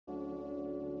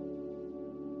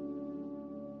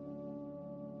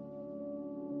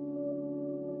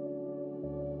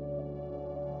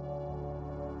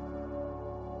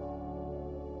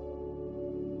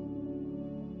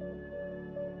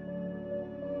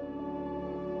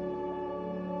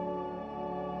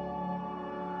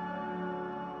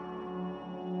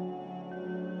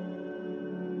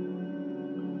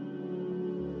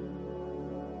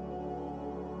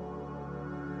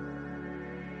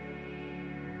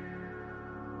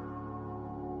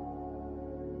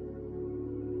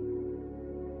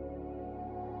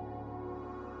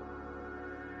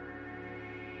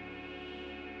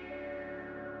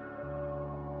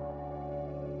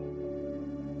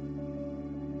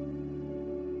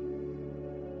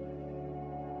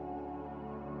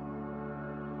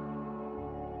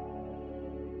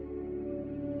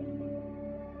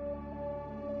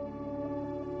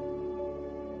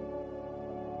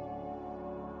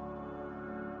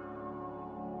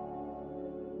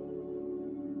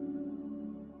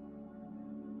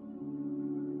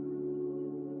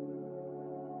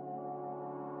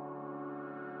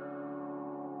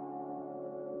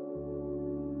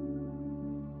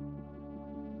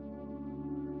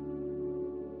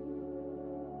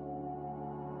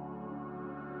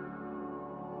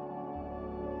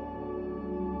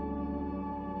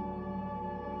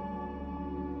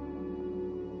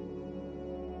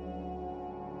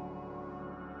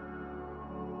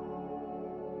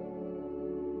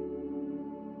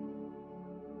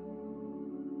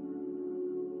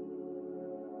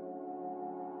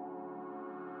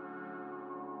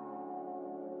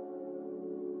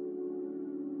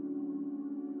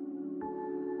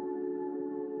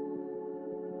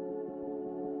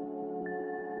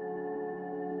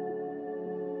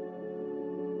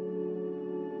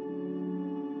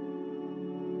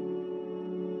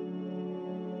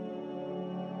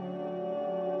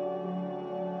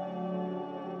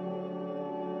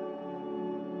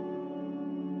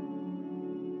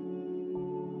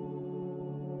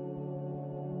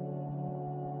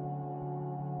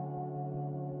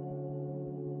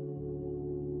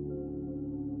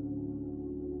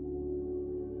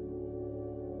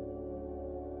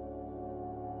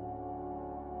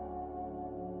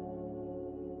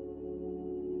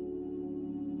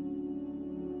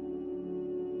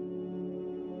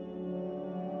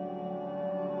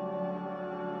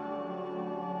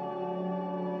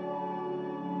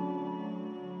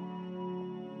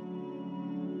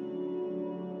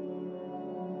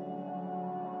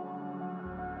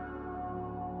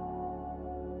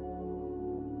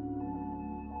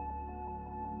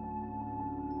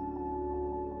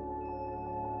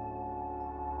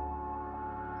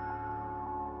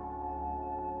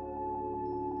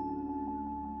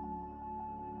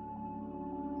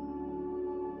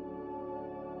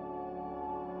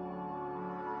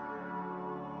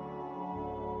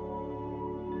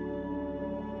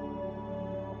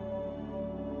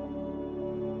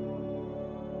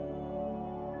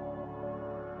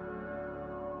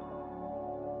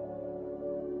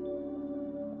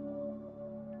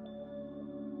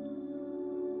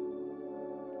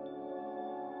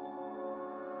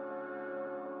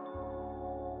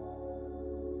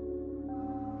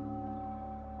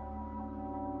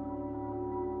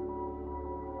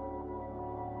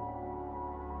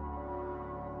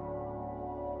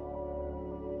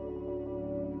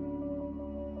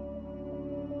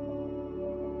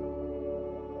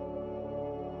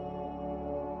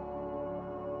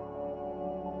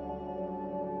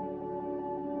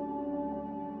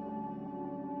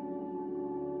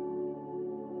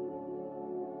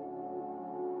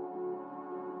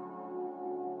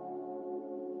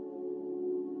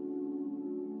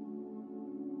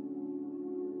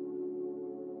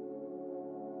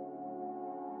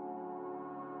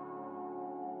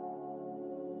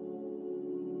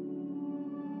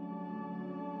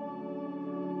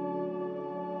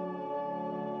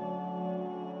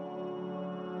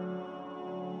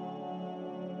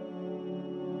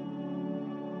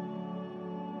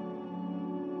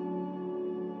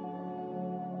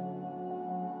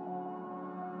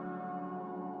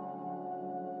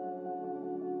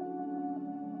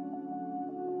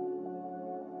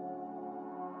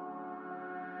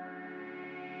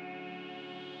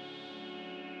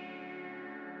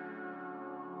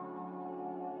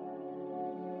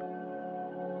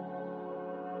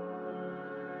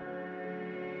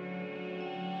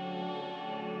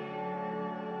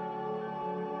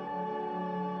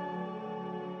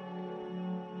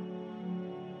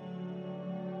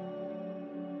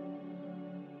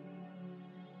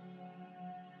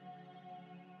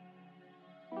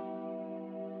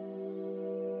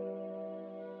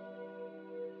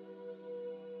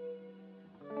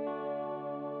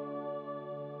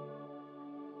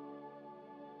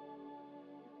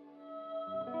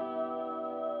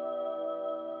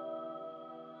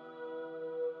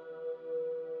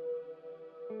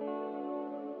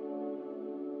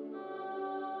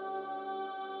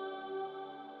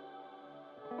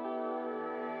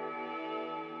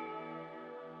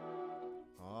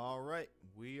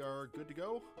good to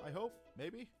go, I hope.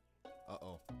 Maybe?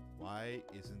 Uh-oh. Why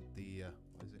isn't the...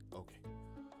 why is it... Okay.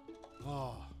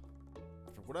 Oh.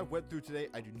 After what I went through today,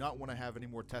 I do not want to have any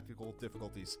more technical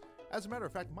difficulties. As a matter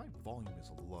of fact, my volume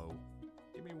is low.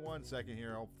 Give me 1 second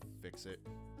here. I'll fix it.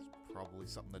 It's probably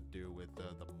something to do with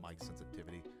the mic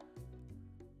sensitivity.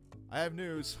 I have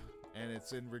news, and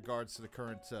it's in regards to the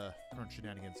current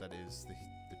shenanigans, that is,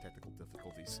 the technical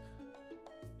difficulties.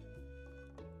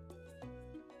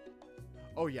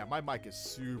 Oh yeah, my mic is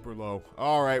super low.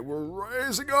 Alright, we're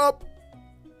raising up!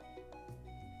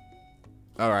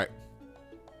 Alright.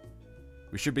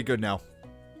 We should be good now.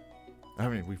 I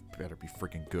mean, we better be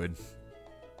freaking good.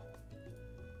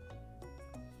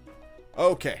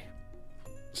 Okay.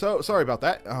 So, sorry about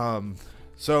that.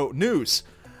 So, news.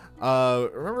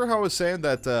 Remember how I was saying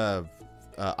that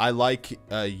I like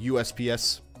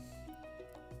USPS?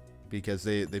 Because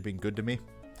they've been good to me?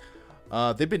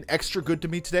 They've been extra good to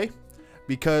me today.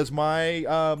 Because my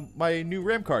my new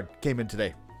RAM card came in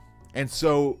today. And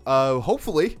so,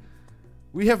 hopefully,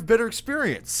 we have a better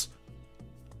experience.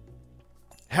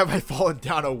 Have I fallen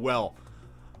down a well?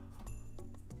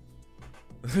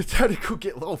 Time to go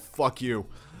get... Oh, fuck you.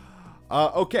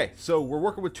 Okay, so we're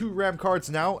working with 2 RAM cards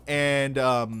now, and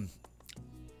a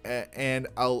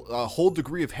whole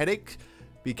degree of headache,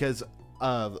 because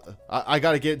I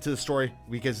gotta get into the story,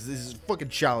 because this is a fucking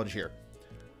challenge here.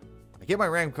 I get my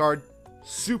RAM card,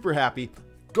 super happy,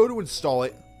 go to install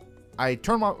it, I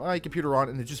turn my computer on,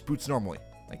 and it just boots normally.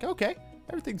 Like, okay,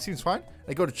 everything seems fine.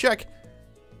 I go to check,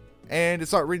 and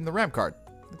it's not reading the RAM card.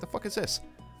 What the fuck is this?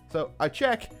 So I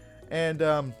check, and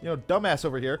you know, dumbass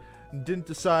over here didn't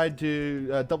decide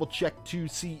to double check to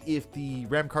see if the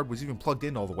RAM card was even plugged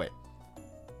in all the way.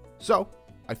 So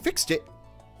I fixed it,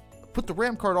 put the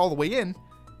RAM card all the way in,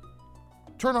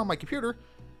 turn on my computer,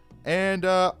 and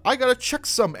I got a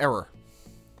checksum error.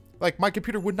 Like, my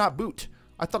computer would not boot.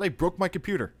 I thought I broke my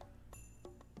computer.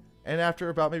 And after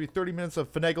about maybe 30 minutes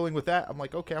of finagling with that, I'm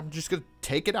like, okay, I'm just going to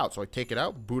take it out. So I take it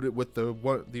out, boot it with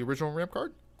the original RAM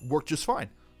card. Worked just fine.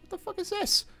 What the fuck is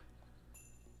this?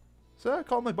 So I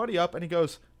called my buddy up, and he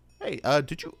goes, hey,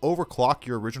 did you overclock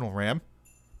your original RAM?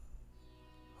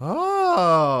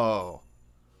 Oh.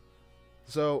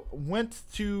 So went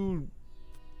to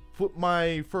put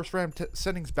my first RAM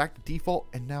settings back to default,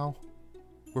 and now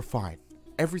we're fine.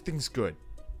 Everything's good.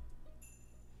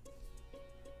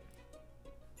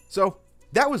 So,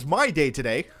 that was my day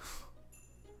today.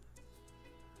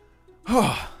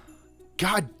 Oh,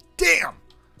 god damn!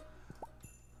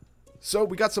 So,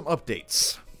 we got some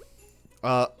updates.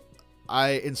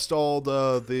 I installed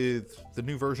the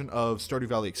new version of Stardew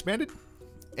Valley Expanded,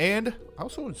 and I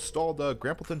also installed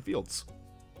Grampleton Fields.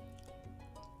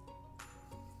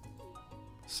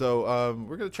 So,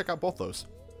 we're going to check out both those.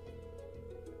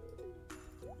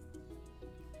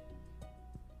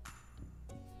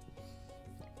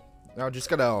 Now, just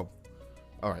gotta...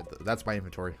 Alright, that's my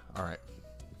inventory. Alright.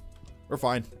 We're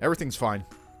fine. Everything's fine.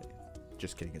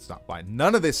 Just kidding, it's not fine.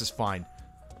 None of this is fine.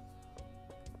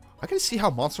 I gotta see how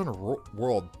Monster Hunter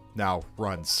World now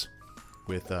runs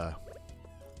with the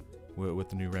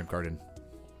new RAM card in.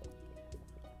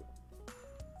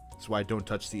 That's why I don't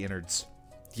touch the innards.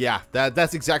 Yeah,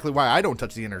 that's exactly why I don't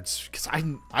touch the innards. Because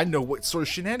I know what sort of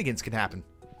shenanigans can happen.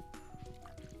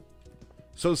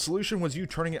 So the solution was you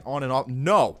turning it on and off?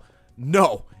 No!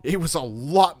 No, it was a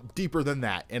lot deeper than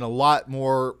that, and a lot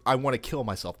more I want to kill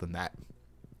myself than that.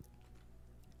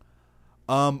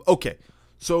 Okay,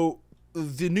 so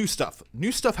the new stuff.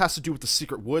 New stuff has to do with the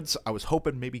Secret Woods. I was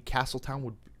hoping maybe Castletown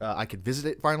would, I could visit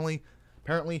it finally.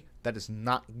 Apparently, that is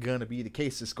not gonna be the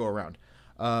case this go around.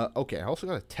 Okay, I also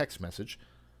got a text message.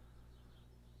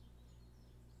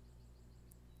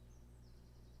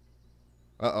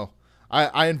 Uh-oh.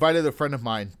 I invited a friend of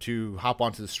mine to hop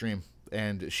onto the stream.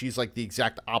 And she's like the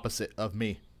exact opposite of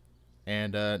me.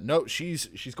 And no, she's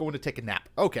going to take a nap.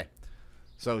 Okay,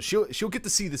 so she'll get to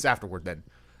see this afterward then.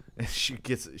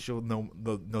 She'll know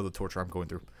the torture I'm going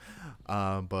through.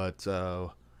 But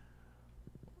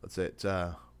that's it.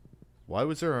 Why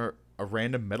was there a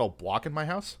random metal block in my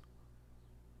house?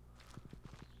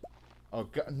 Oh,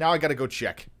 God, now I gotta go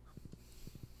check.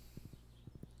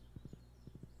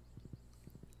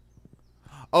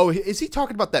 Oh, is he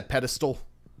talking about that pedestal?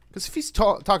 Because if he's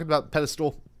talking about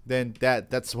pedestal, then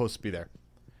that's supposed to be there.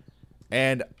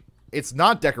 And it's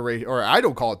not decoration, or I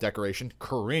don't call it decoration.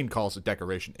 Corrine calls it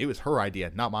decoration. It was her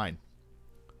idea, not mine.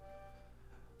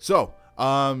 So,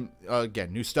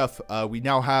 again, new stuff. We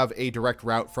now have a direct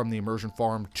route from the immersion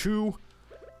farm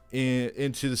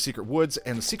into the Secret Woods,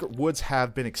 and the Secret Woods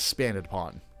have been expanded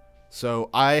upon. So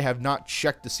I have not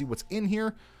checked to see what's in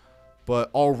here,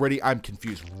 but already I'm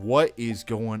confused. What is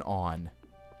going on?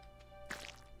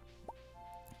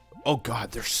 Oh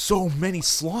god, there's so many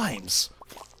slimes.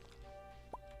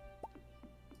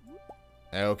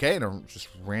 Okay, and a just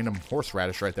random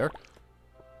horseradish right there.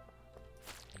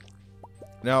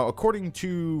 Now, according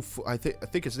to, I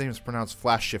think his name is pronounced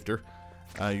Flash Shifter,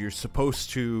 you're supposed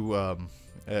to,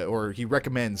 or he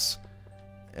recommends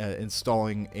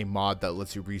installing a mod that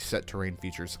lets you reset terrain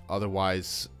features.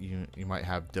 Otherwise, you might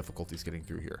have difficulties getting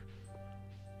through here.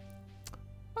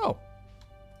 Oh,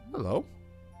 hello.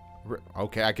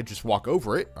 Okay, I could just walk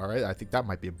over it. All right, I think that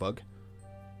might be a bug.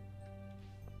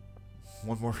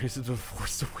 One more reason to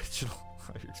force the original.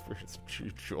 I experience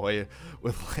true joy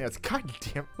with Lance. God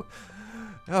damn.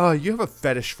 Oh, you have a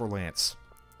fetish for Lance,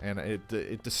 and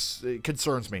it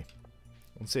concerns me. I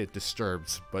won't say it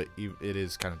disturbs, but it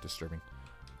is kind of disturbing.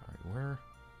 All right, where?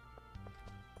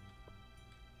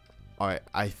 All right,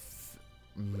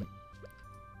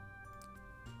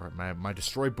 all right, my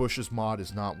destroy bushes mod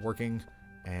is not working,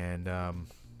 and I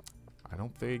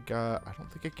don't think I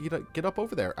can get up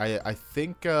over there. I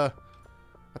think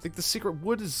the secret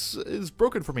wood is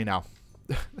broken for me now.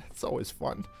 That's always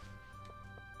fun.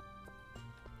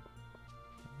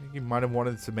 I think you might have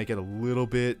wanted to make it a little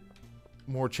bit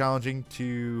more challenging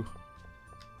to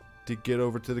get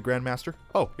over to the Grandmaster.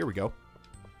 Oh, here we go.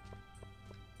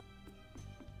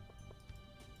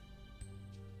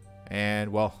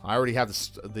 And, well, I already have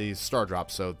the star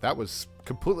drop, so that was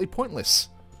completely pointless.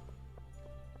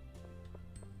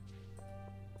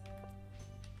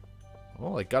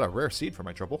 Well, I got a rare seed for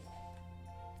my trouble.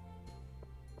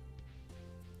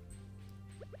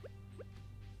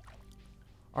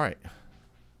 Alright.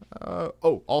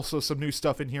 Oh, also some new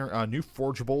stuff in here. New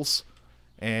forgeables.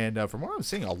 And from what I'm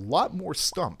seeing, a lot more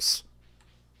stumps.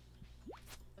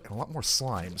 And a lot more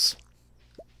slimes.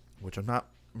 Which I'm not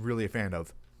really a fan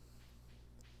of.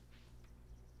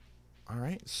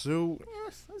 Alright, so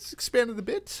let's expand it a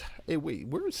bit. Hey, wait,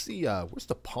 where's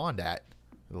the pond at?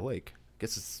 The lake.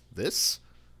 Guess it's this?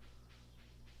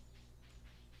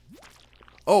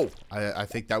 Oh, I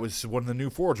think that was one of the new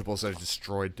forageables I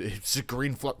destroyed. It's a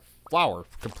green flower.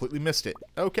 Completely missed it.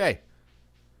 Okay.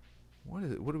 What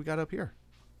is it? What do we got up here?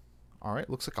 Alright,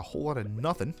 looks like a whole lot of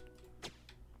nothing.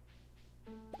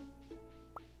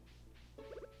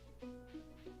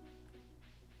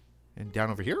 And down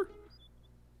over here?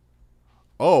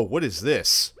 Oh, what is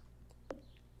this?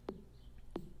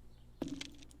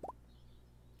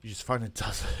 You just find a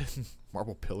dozen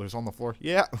marble pillars on the floor.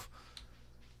 Yeah.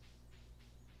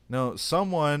 No,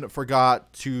 someone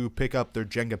forgot to pick up their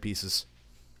Jenga pieces.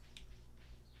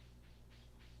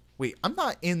 Wait, I'm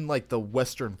not in, like, the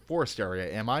western forest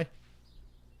area, am I?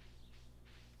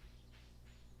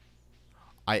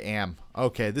 I am.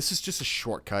 Okay, this is just a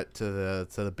shortcut to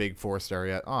the big forest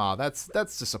area. Aw, that's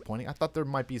disappointing. I thought there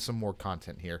might be some more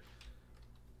content here.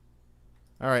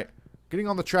 Alright, getting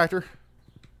on the tractor.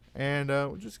 And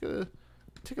we're just gonna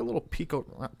take a little peek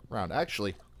around.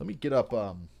 Actually, let me get up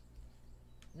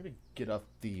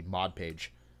the mod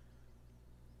page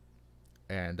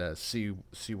and see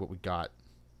what we got.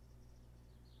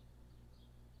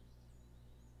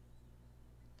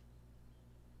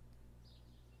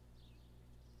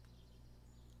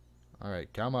 All right,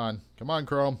 come on,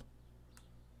 Chrome.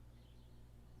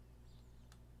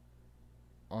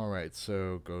 All right,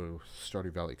 so go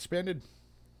Stardew Valley Expanded.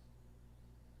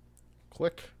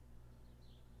 Click.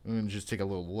 And just take a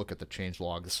little look at the change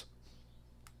logs.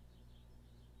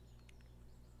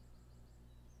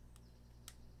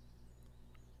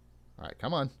 Alright,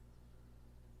 come on.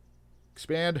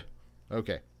 Expand.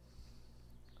 Okay.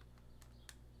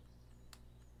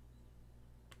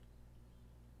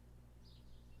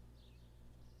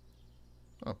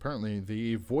 Oh, apparently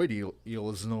the void eel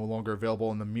is no longer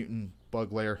available in the mutant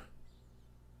bug layer.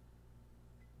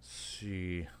 Let's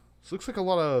see. This looks like a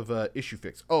lot of issue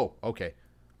fix. Oh, okay.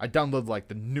 I downloaded like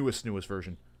the newest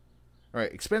version.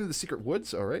 Alright, expanded the secret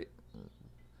woods. Alright.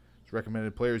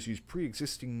 Recommended players with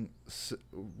pre-existing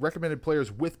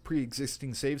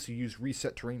saves who use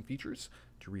reset terrain features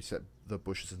to reset the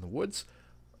bushes in the woods.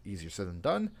 Easier said than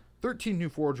done. 13 new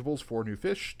forageables, 4 new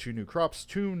fish, 2 new crops,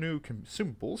 2 new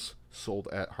consumables sold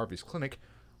at Harvey's Clinic.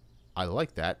 I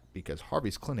like that because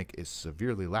Harvey's Clinic is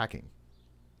severely lacking.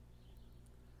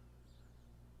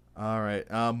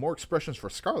 Alright, more expressions for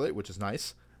Scarlet, which is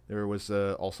nice. There was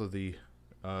also the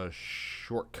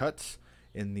shortcut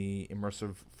in the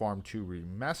Immersive Farm 2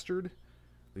 Remastered,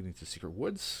 leading to Secret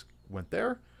Woods. Went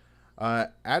there.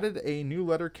 Added a new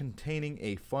letter containing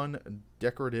a fun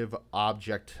decorative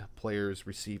object players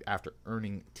receive after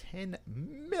earning 10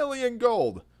 million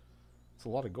gold. That's a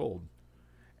lot of gold.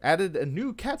 Added a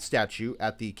new cat statue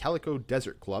at the Calico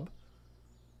Desert Club.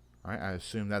 Alright, I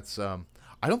assume that's, I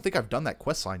don't think I've done that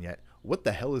quest line yet. What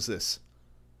the hell is this?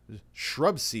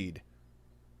 Shrub seed.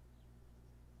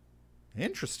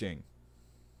 Interesting.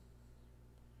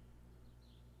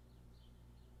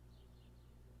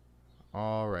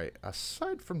 Alright,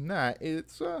 aside from that,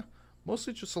 it's,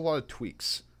 mostly just a lot of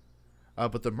tweaks.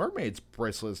 But the mermaid's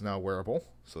bracelet is now wearable,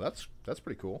 so that's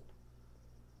pretty cool.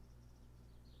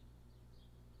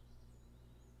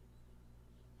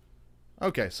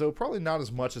 Okay, so probably not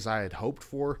as much as I had hoped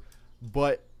for,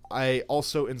 but I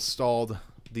also installed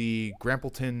the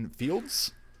Grampleton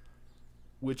Fields,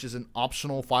 which is an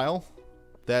optional file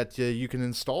that you can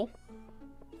install.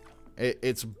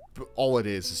 It's all it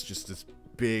is just this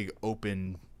big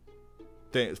open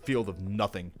field of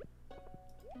nothing.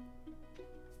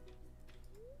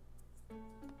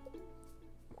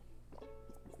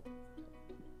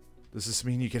 Does this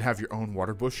mean you can have your own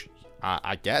water bush?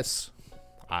 I guess.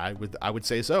 I would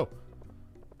say so.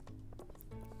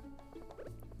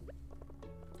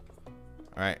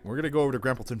 Alright, we're gonna go over to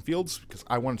Grampleton Fields because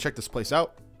I want to check this place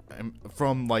out. And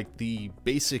from like the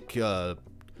basic screenshots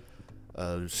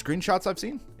I've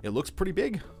seen, it looks pretty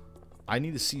big. I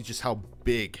need to see just how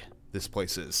big this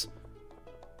place is.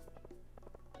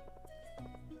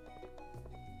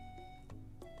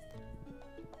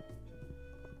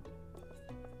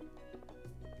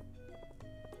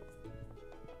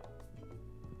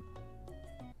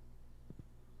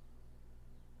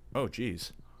 Oh,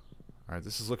 geez. Alright,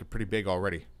 this is looking pretty big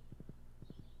already.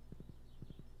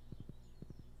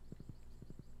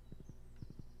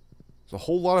 There's a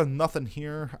whole lot of nothing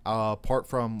here, apart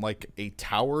from, like, a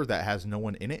tower that has no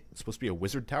one in it. It's supposed to be a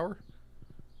wizard tower.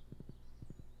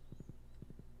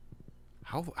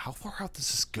 How far out does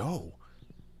this go?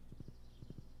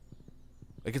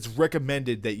 Like, it's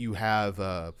recommended that you have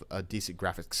a decent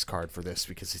graphics card for this,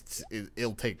 because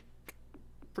it'll take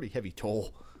a pretty heavy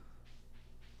toll.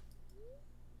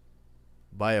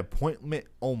 By appointment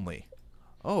only.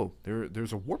 Oh,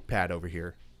 there's a warp pad over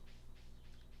here.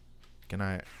 Can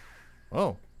I...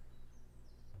 Oh.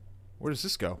 Where does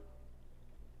this go?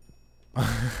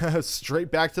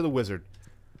 Straight back to the wizard.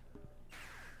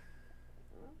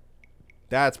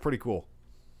 That's pretty cool.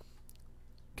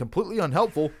 Completely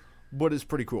unhelpful, but it's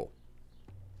pretty cool.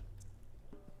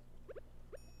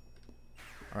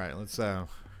 Alright, let's go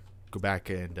back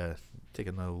and take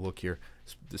another look here.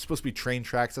 There's supposed to be train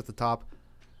tracks at the top.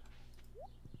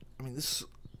 I mean, this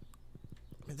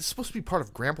is supposed to be part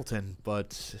of Grampleton,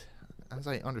 but as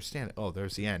I understand it, oh,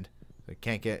 there's the end. I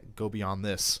can't go beyond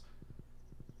this.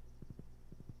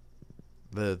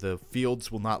 The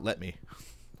fields will not let me.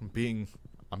 I'm being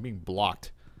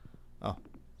blocked. Oh,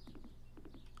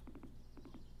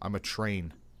 I'm a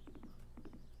train.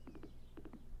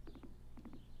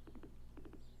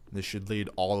 This should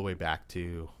lead all the way back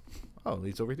to. Oh, it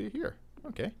leads over to here.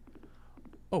 Okay.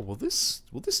 Oh, will this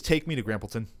take me to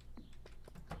Grampleton?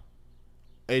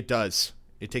 It does.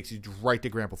 It takes you right to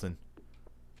Grampleton.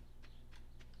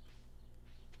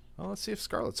 Oh, let's see if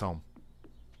Scarlet's home.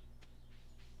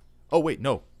 Oh, wait,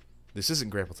 no. This isn't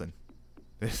Grampleton.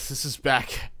 This is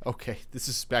back. Okay, this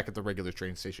is back at the regular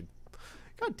train station.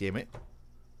 God damn it.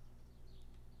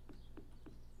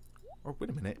 Or wait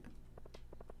a minute.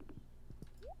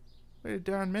 Wait a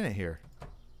darn minute here.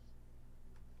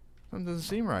 Something doesn't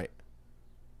seem right.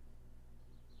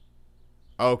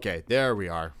 Okay, there we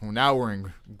are. Well, now we're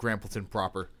in Grampleton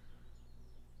proper.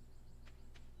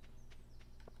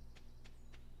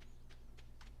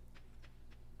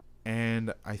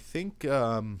 And I think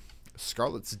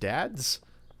Scarlet's dads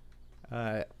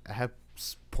have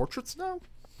portraits now?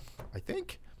 I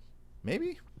think?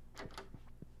 Maybe?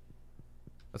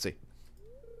 Let's see.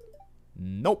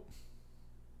 Nope.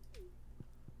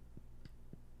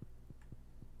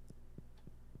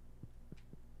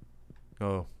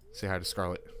 Oh, say hi to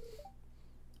Scarlet.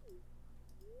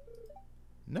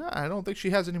 No, I don't think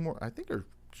she has any more. I think her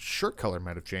shirt color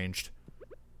might have changed.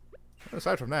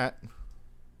 Aside from that.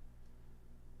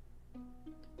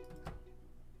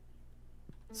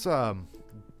 Let's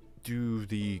do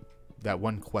that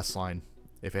one quest line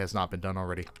if it has not been done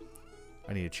already.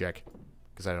 I need to check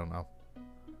because I don't know.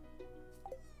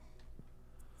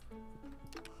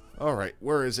 All right,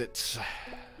 where is it?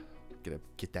 Gonna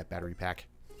get that battery pack.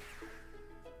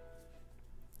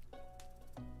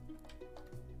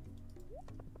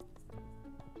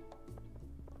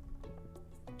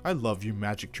 I love you,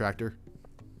 Magic Tractor.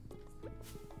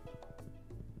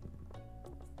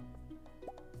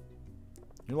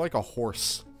 You're like a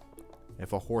horse.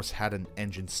 If a horse had an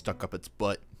engine stuck up its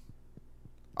butt.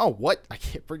 Oh, what? I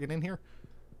can't bring it in here?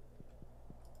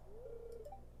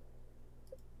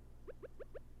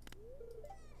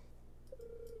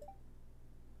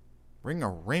 Bring a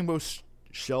rainbow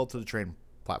shell to the train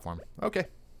platform. Okay.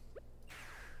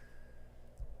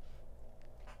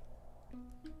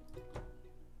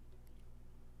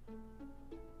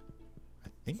 I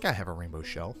think I have a rainbow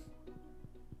shell.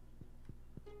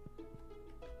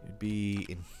 It'd be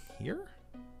in here?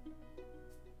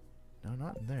 No,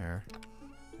 not in there.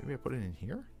 Maybe I put it in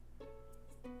here?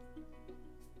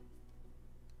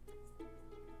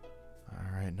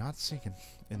 Alright, not sinking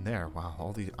in there. Wow,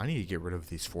 all these... I need to get rid of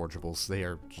these forgeables. They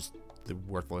are just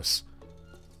worthless.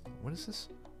 What is this?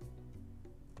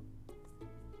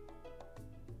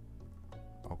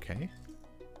 Okay.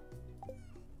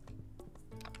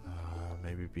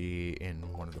 Maybe be in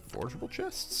one of the forgeable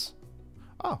chests?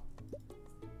 Oh.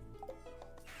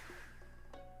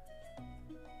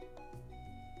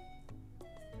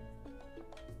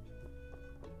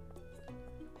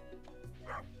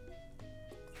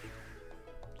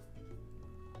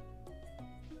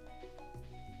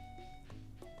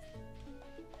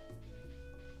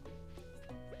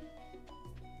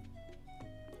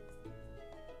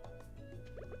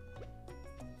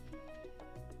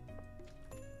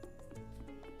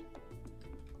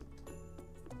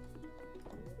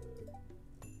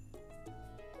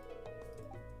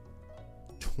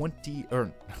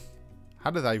 Or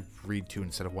how did I read 2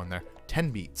 instead of 1 there?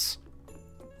 10 beets.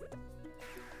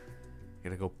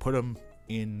 Gotta go put them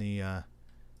in the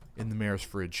mayor's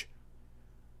fridge.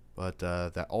 But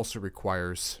that also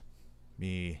requires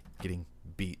me getting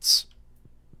beets.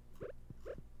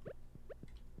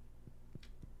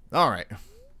 Alright.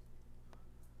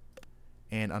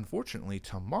 And unfortunately,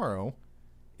 tomorrow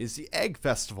is the Egg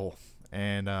Festival.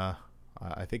 And I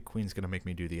think Queen's gonna make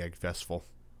me do the Egg Festival.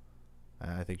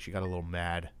 I think she got a little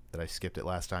mad that I skipped it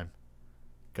last time.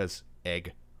 Because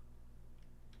egg.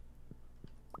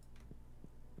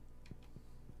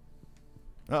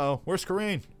 Uh-oh, where's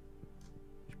Corinne?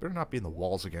 She better not be in the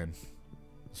walls again.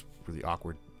 It's really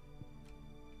awkward.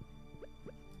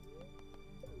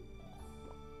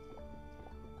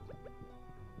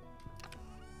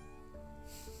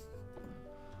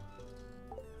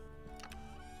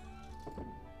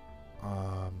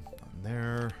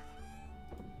 There.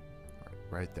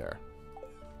 Right there.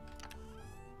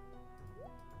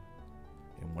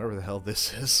 And wherever the hell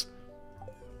this is.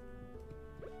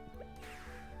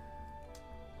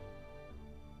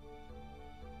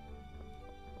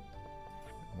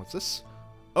 What's this?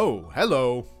 Oh,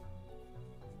 hello.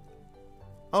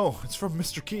 Oh, it's from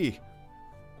Mr. Key.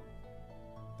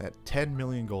 That 10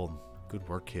 million gold. Good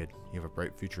work, kid. You have a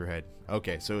bright future ahead.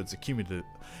 Okay, so it's accumulated.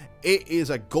 It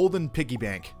is a golden piggy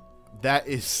bank. That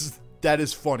is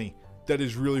funny. That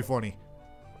is really funny.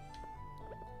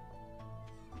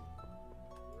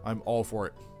 I'm all for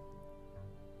it.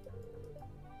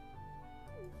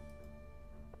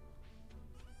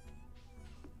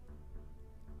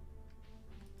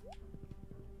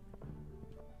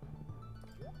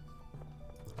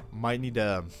 Might need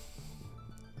to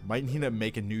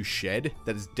make a new shed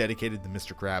that is dedicated to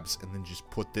Mr. Krabs and then just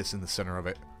put this in the center of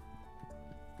it.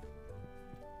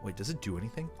 Wait, does it do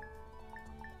anything?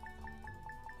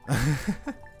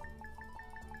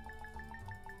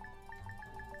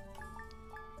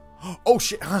 Oh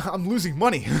shit, I'm losing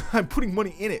money. I'm putting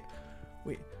money in it.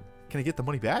 Wait, can I get the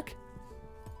money back?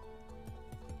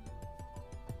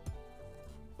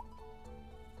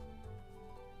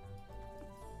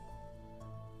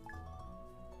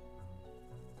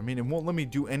 I mean, it won't let me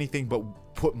do anything but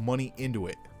put money into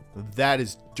it. That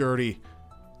is dirty.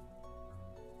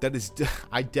 That is...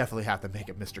 I definitely have to make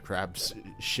a Mr. Krabs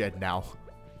shed now.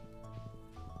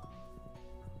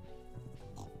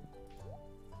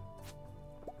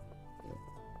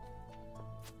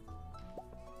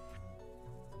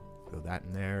 Throw that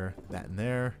in there, that in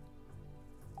there.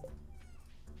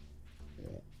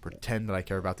 Pretend that I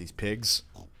care about these pigs.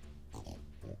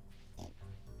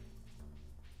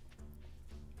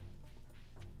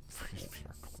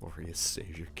 Glorious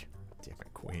Savior. Damn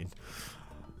it, Queen.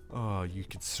 Oh, you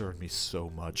concern me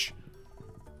so much.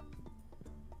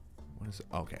 What is it?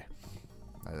 Okay.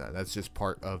 That's just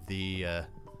part of the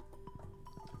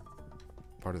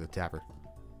tapper.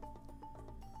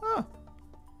 Huh.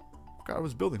 Forgot I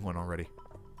was building one already.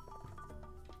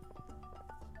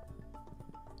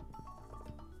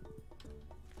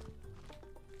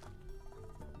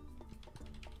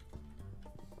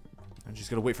 I'm just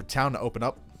gonna wait for town to open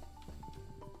up.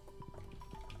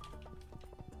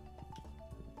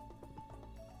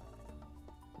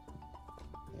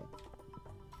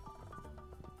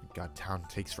 God, town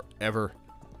takes forever.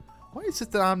 Why is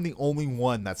it that I'm the only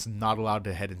one that's not allowed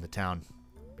to head into town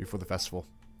before the festival?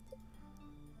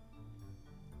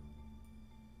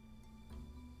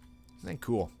 This ain't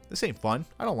cool. This ain't fun.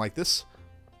 I don't like this.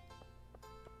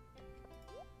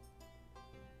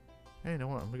 Hey, you know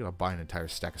what? I'm gonna buy an entire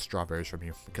stack of strawberries from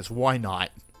you. Because why not?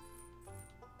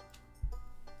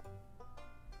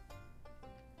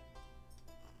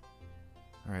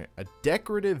 Alright, a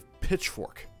decorative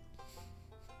pitchfork.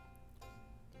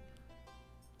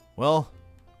 Well,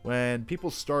 when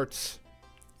people start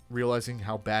realizing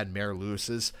how bad Mayor Lewis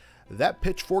is, that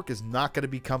pitchfork is not going to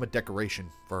become a decoration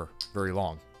for very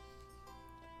long.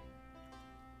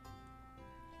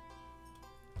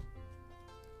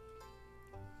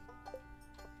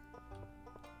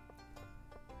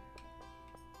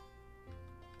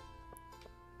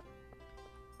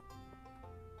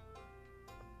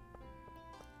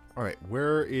 Alright,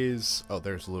 where is... Oh,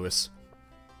 there's Lewis.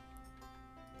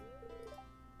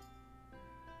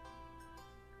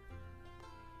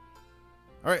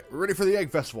 Alright, we're ready for the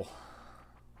Egg Festival.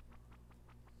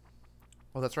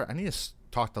 Oh, that's right. I need to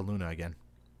talk to Lunna again.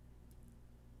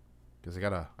 Because I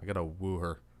gotta woo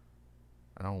her.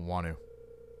 I don't want to.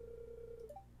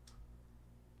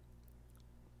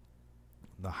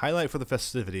 The highlight for the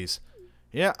festivities.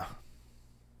 Yeah.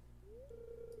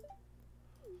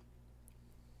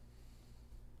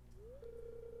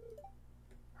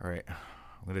 Alright.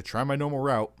 I'm gonna try my normal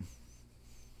route.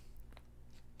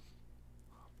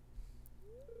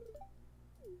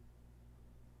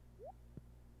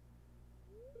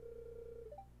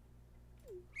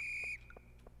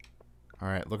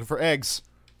 Alright, looking for eggs.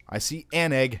 I see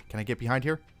an egg. Can I get behind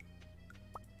here?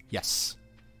 Yes.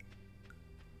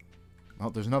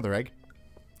 Oh, there's another egg.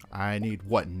 I need,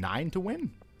 what, 9 to win?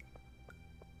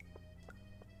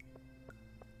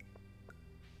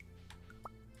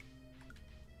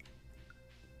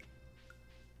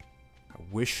 I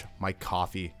wish my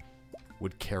coffee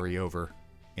would carry over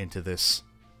into this.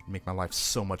 Make my life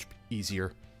so much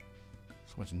easier.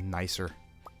 So much nicer.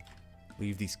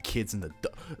 Leave these kids in the...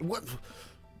 What?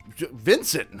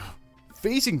 Vincent!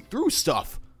 Phasing through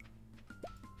stuff!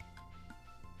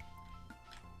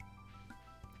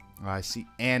 I see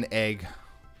an egg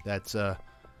that's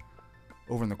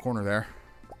over in the corner there.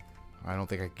 I don't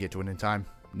think I can get to it in time.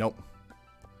 Nope.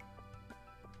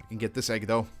 I can get this egg,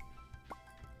 though.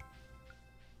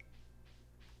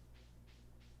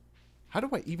 How do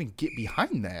I even get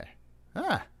behind there?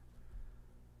 Ah.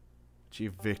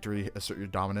 Achieve victory. Assert your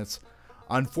dominance.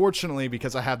 Unfortunately,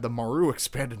 because I have the Maru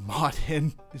Expanded mod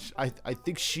in, I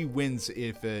think she wins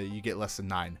if you get less than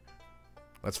 9.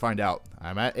 Let's find out.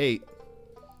 I'm at 8.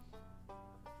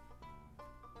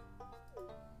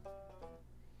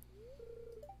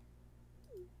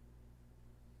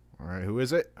 Alright, who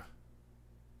is it?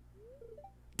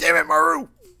 Damn it, Maru!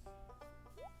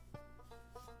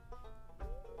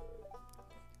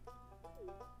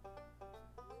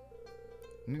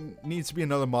 Needs to be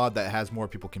another mod that has more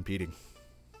people competing.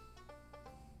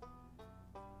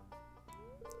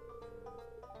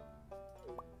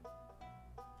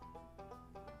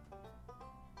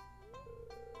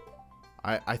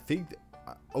 I think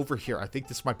over here, I think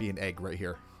this might be an egg right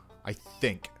here. I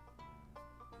think.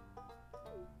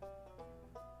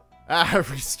 Ah,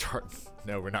 restart.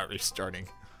 No, we're not restarting.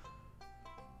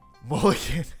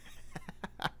 Mulligan.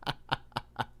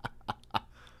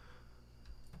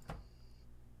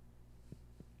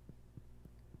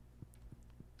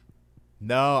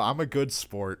 No, I'm a good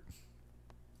sport.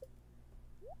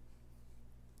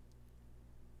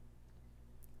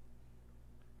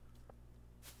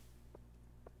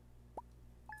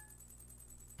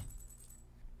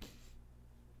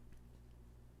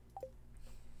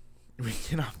 We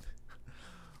cannot...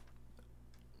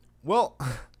 Well,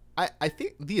 I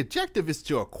think the objective is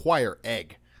to acquire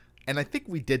egg. And I think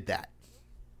we did that.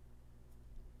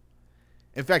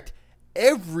 In fact,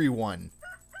 everyone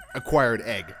acquired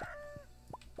egg.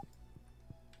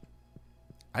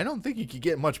 I don't think you could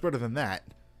get much better than that.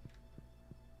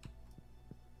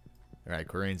 Alright,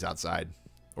 Corinne's outside.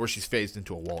 Or she's phased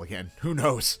into a wall again. Who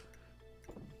knows?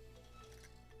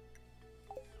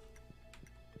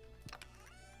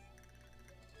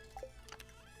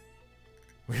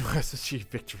 We must achieve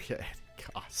victory at any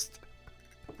cost.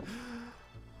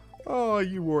 Oh,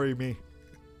 you worry me.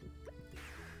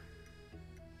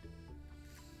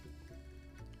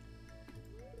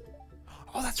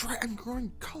 Oh, that's right. I'm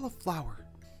growing cauliflower.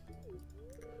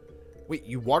 Wait,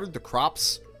 you watered the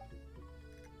crops?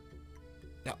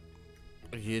 No.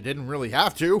 You didn't really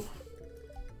have to.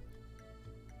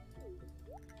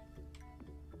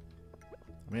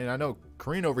 I mean, I know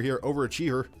Corinne over here,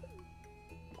 overachiever.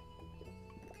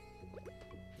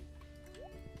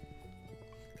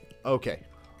 Okay.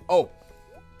 Oh,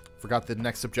 forgot the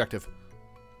next objective.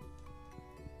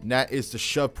 And that is to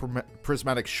shove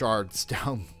prismatic shards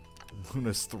down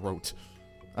Lunna's throat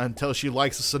until she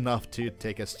likes us enough to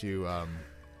take us to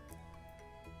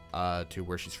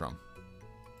where she's from.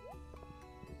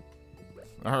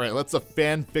 All right, let's the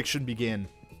fan fiction begin.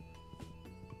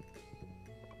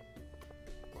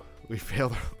 We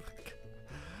failed.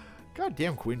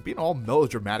 Goddamn, Queen, being all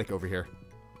melodramatic over here.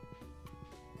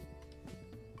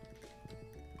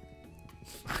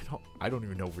 I don't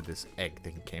even know where this egg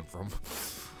thing came from.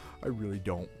 I really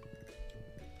don't.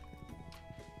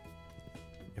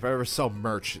 If I ever sell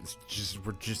merch, it's just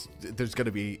there's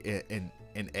gonna be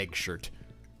an egg shirt.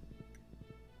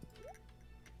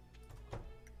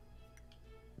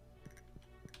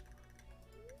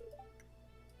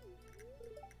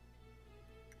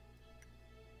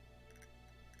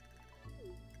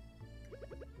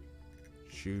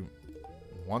 She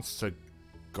wants to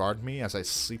guard me as I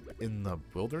sleep in the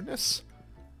wilderness?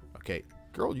 Okay,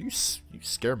 girl, you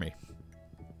scare me.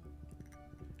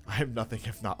 I have nothing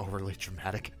if not overly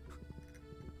dramatic.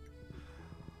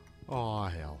 Oh,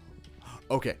 hell.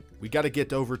 Okay, we gotta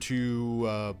get over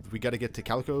to, we gotta get to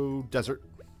Calico Desert.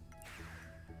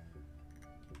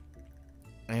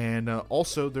 And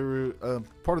also,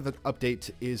 part of the update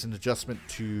is an adjustment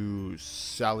to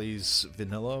Sally's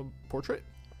vanilla portrait.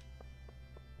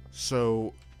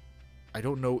 So, I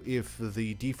don't know if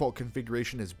the default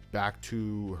configuration is back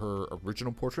to her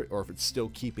original portrait or if it's still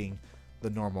keeping the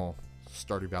normal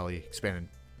Stardew Valley Expanded.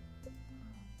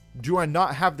 Do I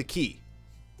not have the key?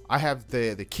 I have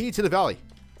the key to the valley.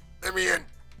 Let me in.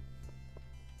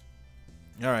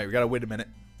 Alright, we gotta wait a minute.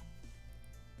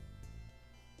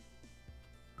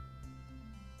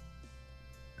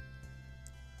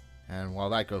 And while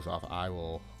that goes off,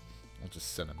 I'll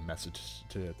just send a message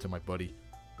to my buddy.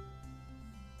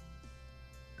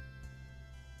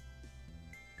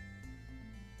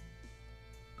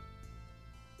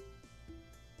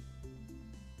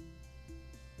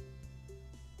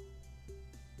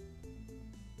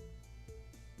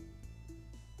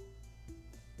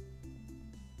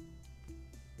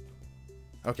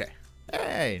 Okay.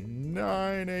 Hey,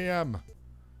 9 a.m.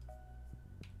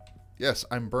 Yes,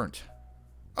 I'm burnt.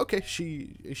 Okay,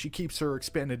 she keeps her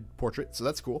expanded portrait, so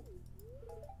that's cool.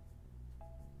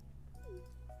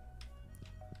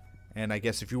 And I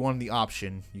guess if you wanted the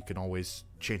option, you can always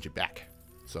change it back.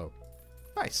 So,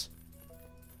 nice.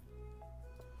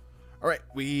 Alright,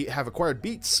 we have acquired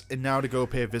beats, and now to go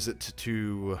pay a visit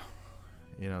to,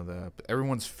 you know,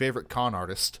 everyone's favorite con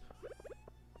artist.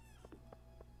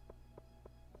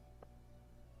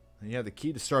 Yeah, the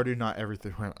key to Stardew, not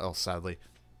everything else, sadly.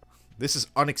 This is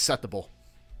unacceptable.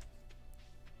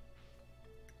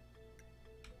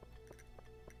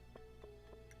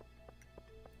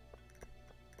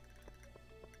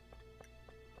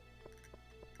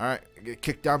 Alright, get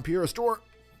kicked down Piero's door.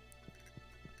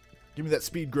 Give me that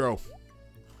speed grow.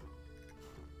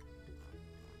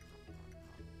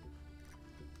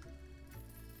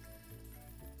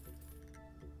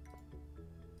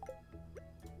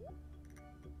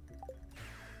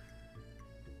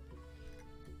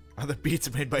 Are the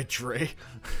beats made by Dre?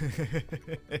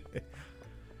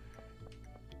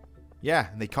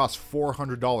 Yeah, and they cost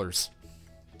 $400.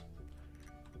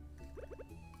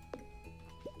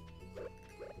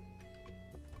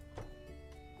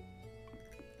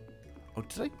 Oh,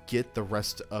 did I get the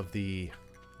rest of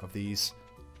these?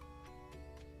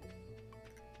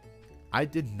 I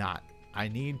did not. I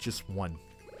need just one.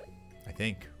 I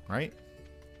think, right?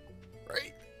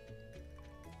 Right?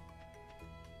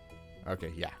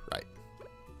 Okay, yeah, right.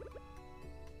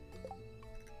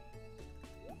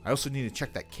 I also need to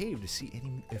check that cave to see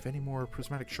if any more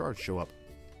prismatic shards show up.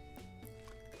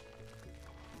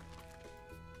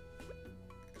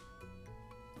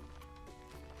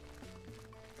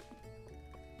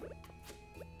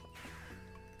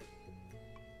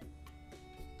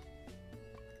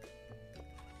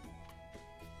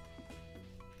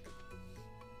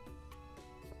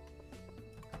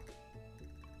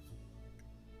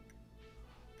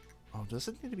 Does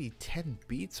it need to be 10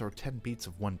 beats or 10 beats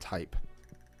of one type?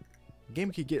 The game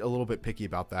could get a little bit picky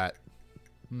about that.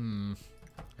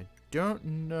 I don't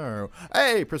know.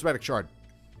 Hey, prismatic shard.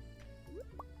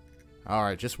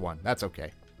 Alright, just one. That's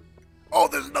okay. Oh,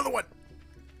 there's another one!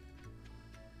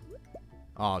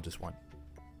 Oh, just one.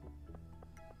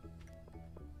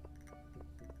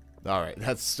 Alright,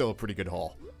 that's still a pretty good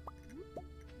haul.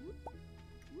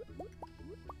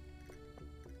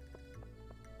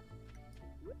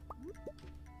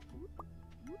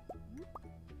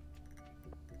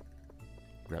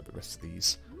 Grab the rest of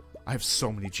these. I have so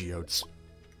many geodes.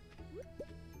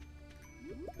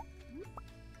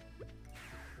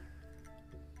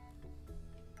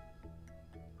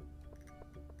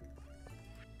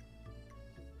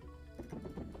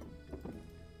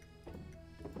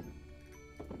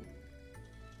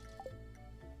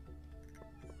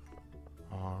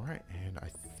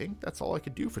 think that's all I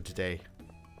could do for today.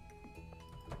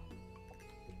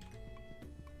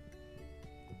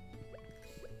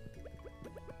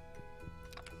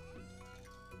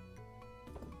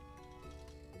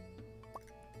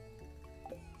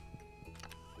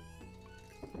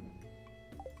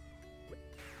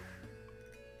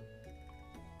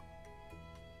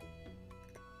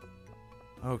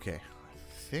 Okay,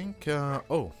 I think,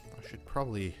 oh, I should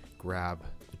probably grab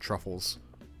the truffles.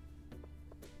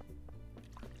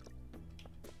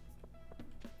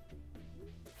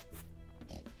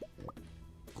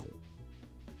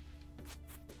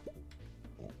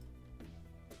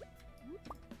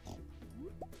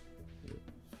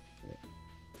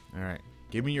 Alright,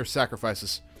 give me your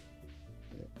sacrifices.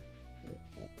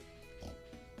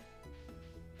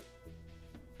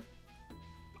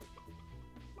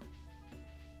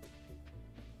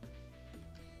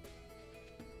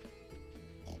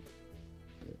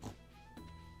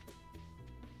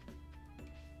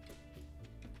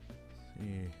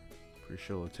 Pretty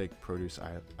sure it'll take produce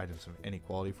items of any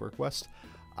quality for a quest.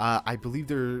 I believe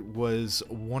there was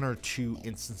 1 or 2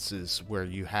 instances where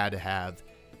you had to have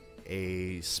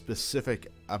a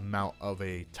specific amount of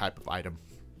a type of item.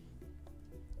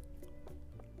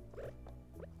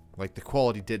 Like the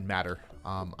quality did matter.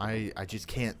 I just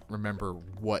can't remember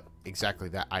what exactly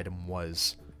that item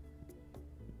was.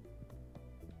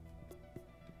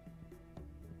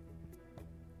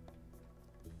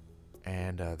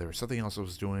 And there was something else I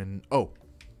was doing. Oh,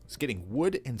 it's getting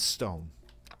wood and stone.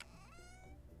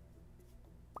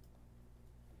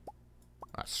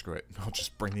 Ah, screw it. I'll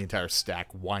just bring the entire stack.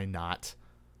 Why not?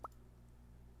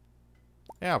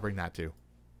 Yeah, I'll bring that too.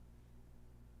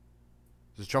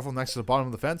 Is the truffle next to the bottom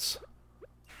of the fence?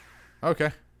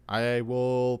 Okay. I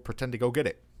will pretend to go get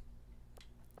it.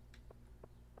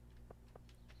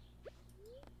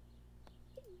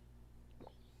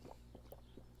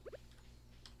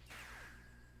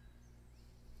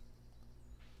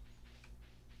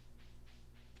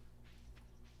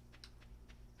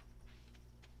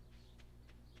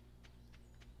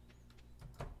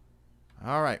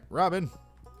 All right, Robin.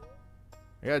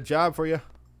 I got a job for you.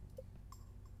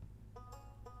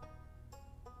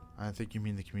 I think you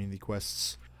mean the community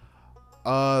quests.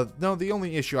 No, the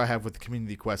only issue I have with the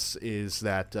community quests is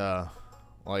that,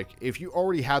 like, if you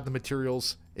already had the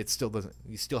materials, it still doesn't.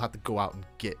 You still have to go out and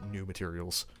get new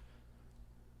materials.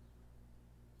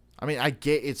 I mean, I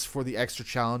get it's for the extra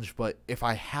challenge, but if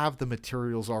I have the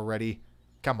materials already,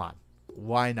 come on,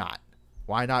 why not?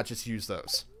 Why not just use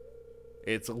those?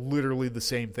 It's literally the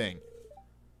same thing.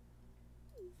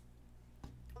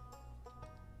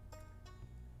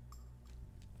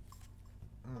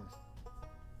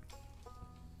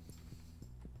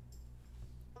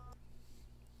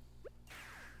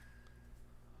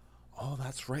 Oh,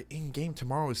 that's right. In-game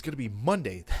tomorrow is going to be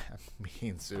Monday. That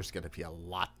means there's going to be a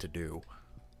lot to do.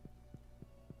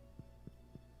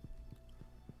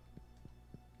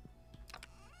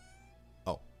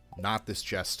 Oh, not this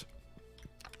chest.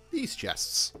 These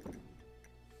chests.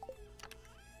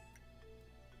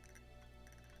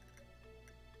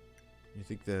 You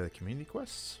think the community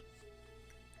quests?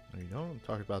 No, you don't. I'm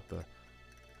talking about the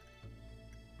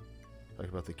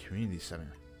community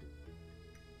center.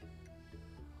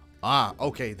 Ah,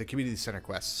 okay, the community center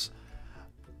quests.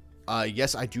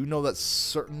 Yes, I do know that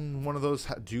certain one of those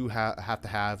have to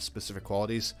have specific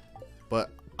qualities,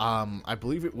 but I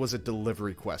believe it was a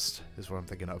delivery quest is what I'm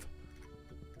thinking of.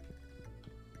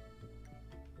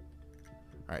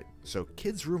 Alright, so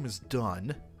kids' room is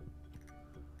done.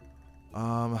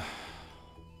 I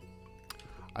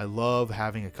love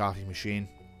having a coffee machine.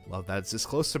 Love that it's this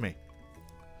close to me.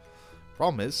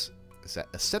 Problem is that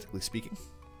aesthetically speaking,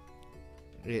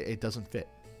 it doesn't fit.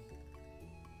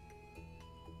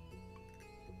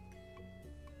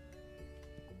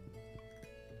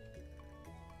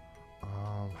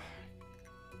 I'm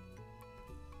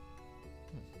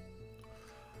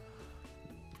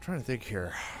trying to think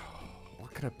here.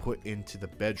 What can I put into the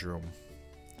bedroom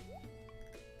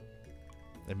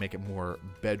and make it more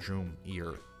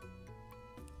bedroom-ier?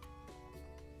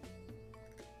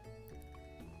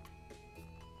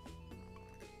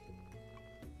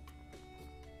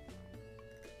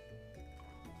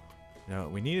 Now,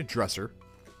 we need a dresser.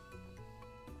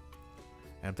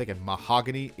 And I'm thinking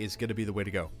mahogany is going to be the way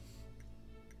to go.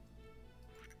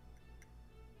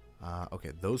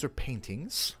 Okay, those are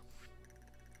paintings.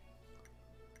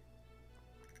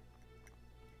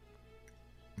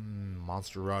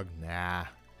 Monster rug, nah.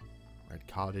 Red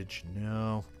cottage,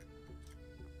 no.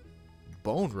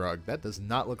 Bone rug, that does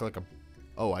not look like a...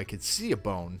 Oh, I could see a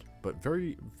bone, but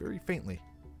very, very faintly.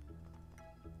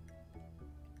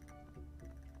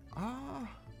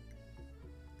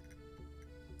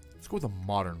 go with a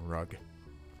modern rug.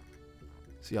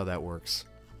 See how that works.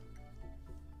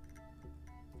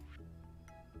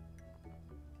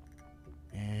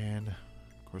 And,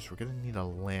 of course, we're going to need a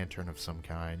lantern of some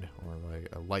kind, or like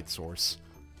a light source.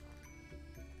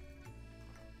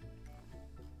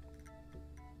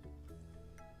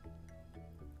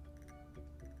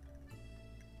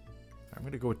 I'm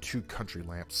going to go with 2 country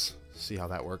lamps. See how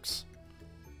that works.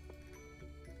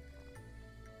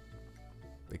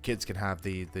 The kids can have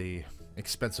the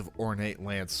expensive ornate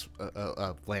lamp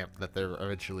that they're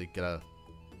eventually gonna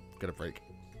break.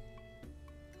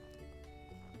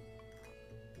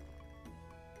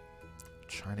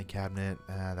 China cabinet,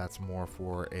 that's more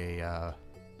for a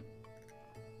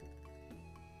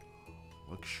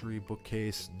luxury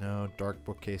bookcase. No, dark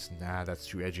bookcase, nah, that's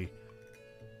too edgy.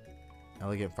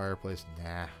 Elegant fireplace,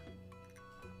 nah.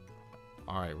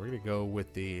 Alright, we're gonna go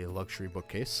with the luxury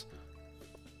bookcase.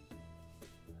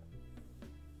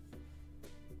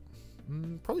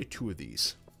 Probably 2 of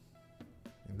these.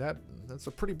 And that's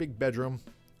a pretty big bedroom.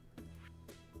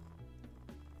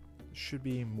 Should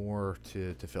be more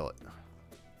to fill it.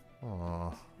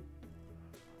 Aww.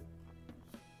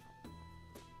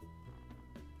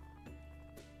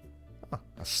 Huh,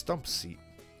 a stump seat.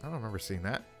 I don't remember seeing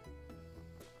that.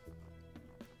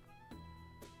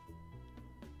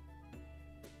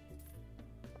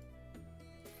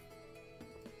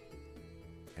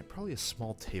 And probably a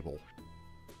small table.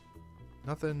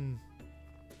 Nothing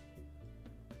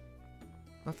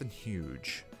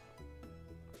huge.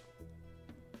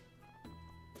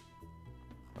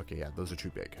 Okay, yeah, those are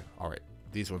too big. Alright,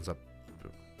 these ones up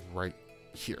right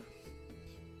here.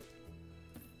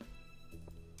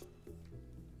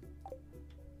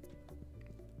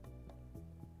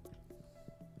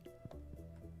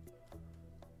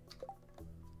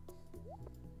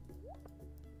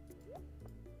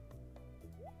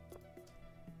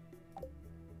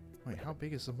 Wait, how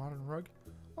big is the modern rug?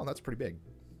 Oh, that's pretty big.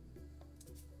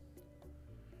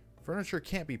 Furniture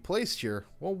can't be placed here.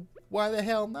 Well, why the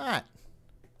hell not?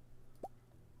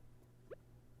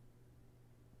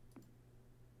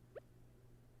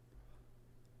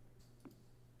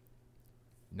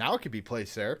 Now it could be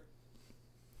placed there.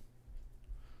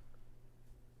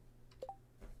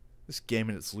 This game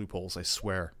and its loopholes, I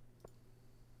swear.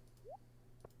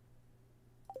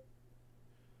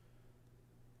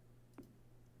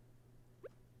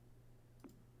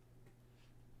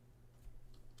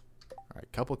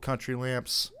 Alright, couple country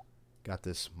lamps. Got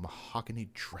this mahogany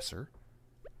dresser.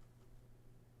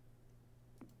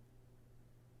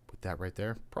 Put that right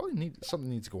there. Probably something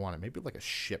needs to go on it. Maybe like a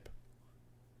ship.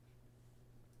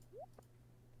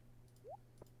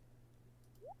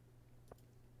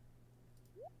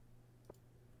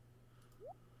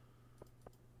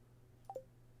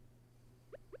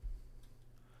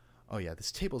 Oh yeah,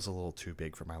 this table's a little too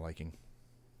big for my liking.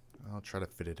 I'll try to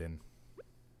fit it in.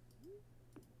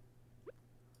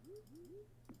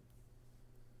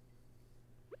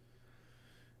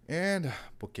 And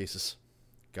bookcases.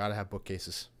 Gotta have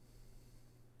bookcases.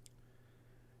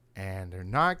 And they're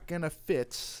not gonna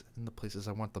fit in the places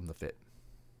I want them to fit.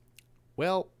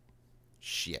 Well,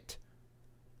 shit.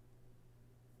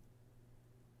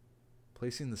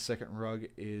 Placing the second rug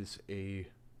is a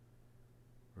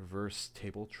reverse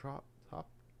tabletop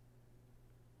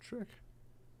trick.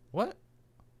 What?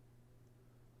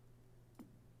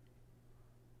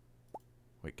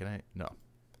 Wait, can I? No.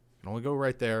 Can only go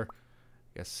right there.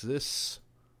 Guess this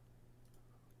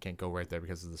can't go right there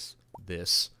because of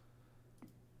this.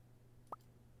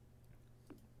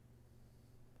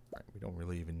 Alright, we don't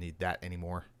really even need that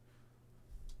anymore.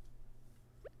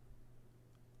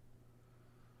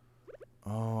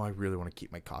 Oh, I really want to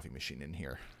keep my coffee machine in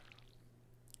here.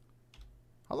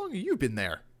 How long have you been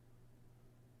there?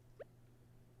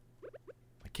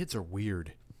 My kids are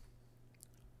weird.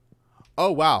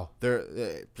 Oh, wow.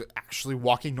 They're actually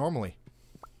walking normally.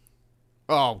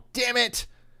 Oh, damn it!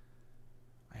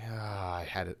 I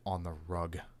had it on the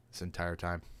rug this entire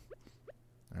time.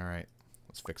 Alright,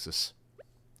 let's fix this.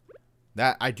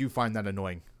 That, I do find that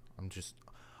annoying. I'm just...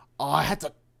 Oh, I had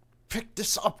to pick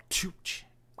this up too.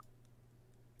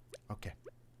 Okay.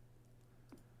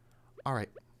 Alright.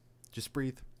 Just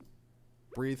breathe.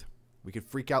 Breathe. We could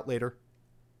freak out later.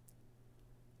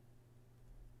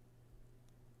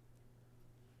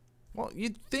 Well,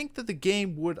 you'd think that the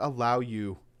game would allow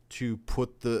you to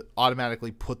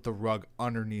automatically put the rug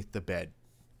underneath the bed.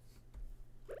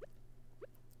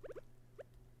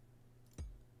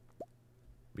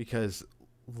 Because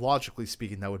logically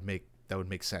speaking, that would make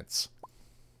sense.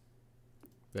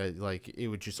 That, like, it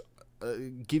would just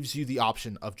gives you the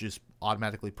option of just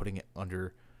automatically putting it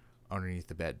underneath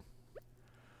the bed.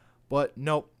 But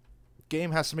nope.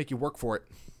 Game has to make you work for it.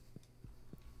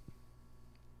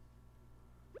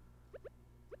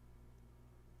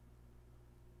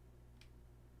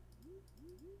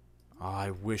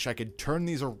 I wish I could turn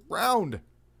these around.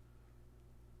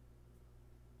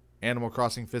 Animal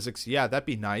Crossing physics. Yeah, that'd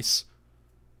be nice.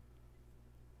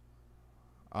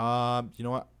 You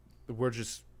know what? We'll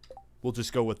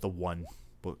just go with the one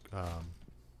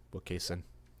bookcase then.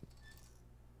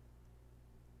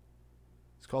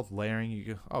 It's called layering. You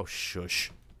go. Oh,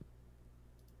 shush.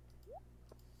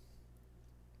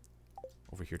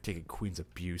 Over here taking Queen's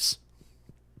abuse.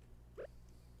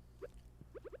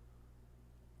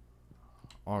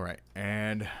 Alright,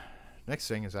 and next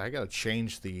thing is I gotta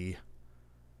change the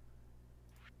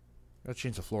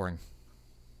flooring.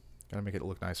 Gotta make it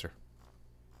look nicer.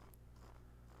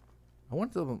 I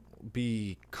want it to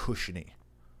be cushiony.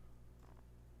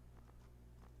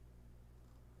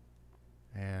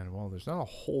 And, well, there's not a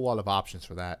whole lot of options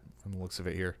for that from the looks of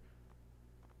it here.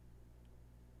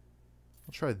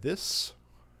 I'll try this.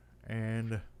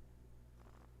 And,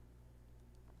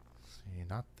 see,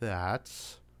 not that.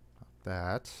 Not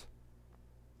that.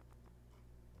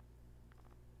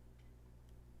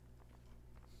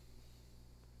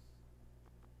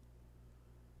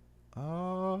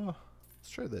 Let's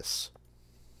try this.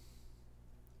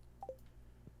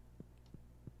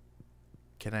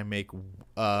 Can I make,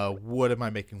 what am I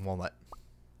making walnut?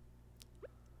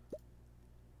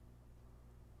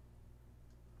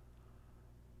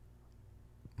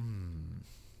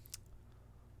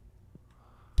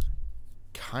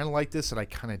 Kind of like this, and I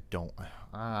kind of don't.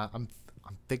 I'm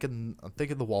thinking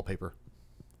the wallpaper.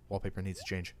 Wallpaper needs to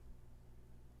change.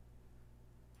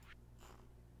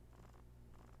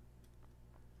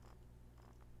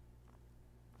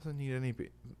 Doesn't need any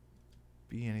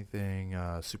be anything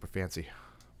super fancy,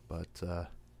 but let's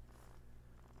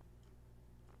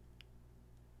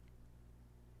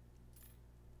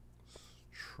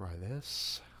try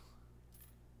this.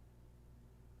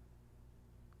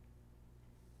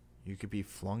 You could be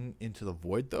flung into the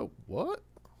void, though. What?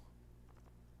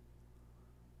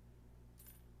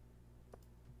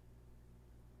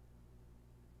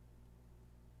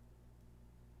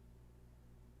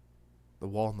 The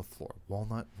wall on the floor.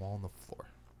 Walnut, wall on the floor.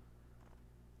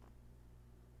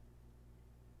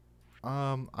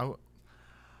 I'm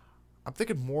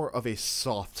thinking more of a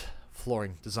soft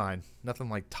flooring design. Nothing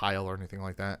like tile or anything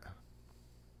like that. I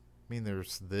mean,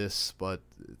 there's this, but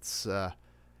it's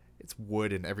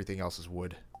wood and everything else is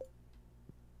wood.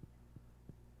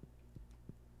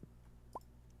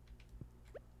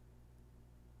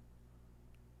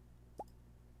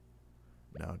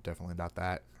 No, definitely not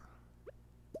that.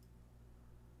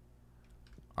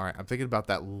 Alright, I'm thinking about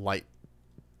that light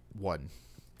one.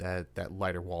 That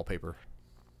lighter wallpaper.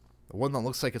 The one that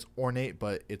looks like it's ornate,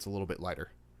 but it's a little bit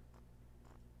lighter.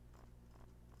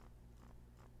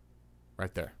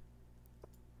 Right there.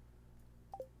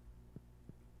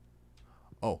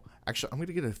 Oh, actually, I'm going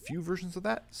to get a few versions of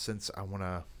that since I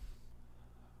want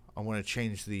to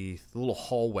change the little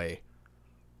hallway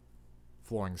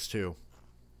floorings too,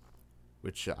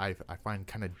 which I find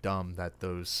kind of dumb that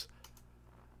those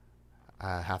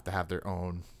have to have their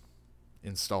own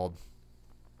installed.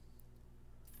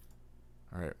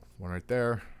 All right, one right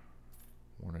there,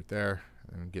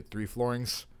 and get 3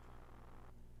 floorings.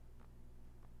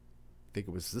 I think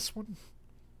it was this one.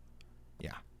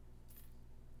 Yeah.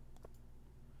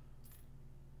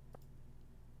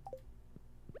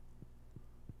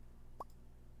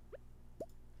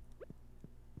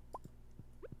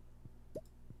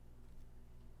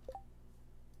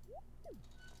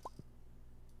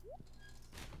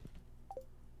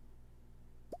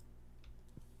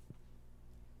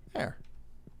 There.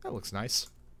 That looks nice.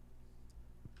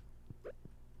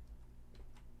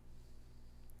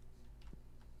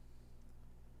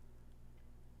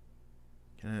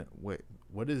 Wait,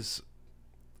 what is...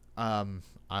 I'm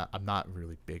not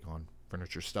really big on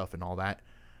furniture stuff and all that.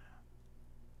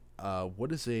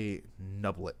 What is a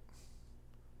nublet?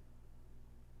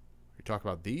 You talk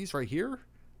about these right here?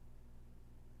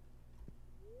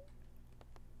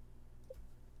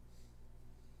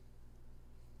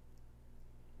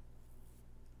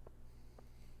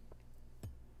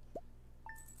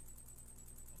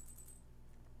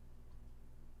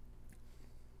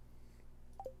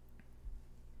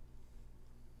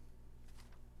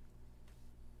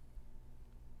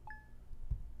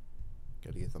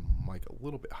 Gotta get the mic a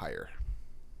little bit higher.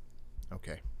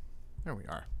 Okay, there we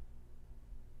are.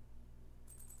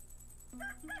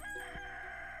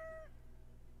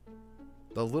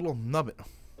 The little nubbin.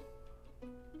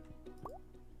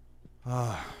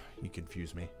 Ah, you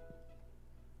confuse me.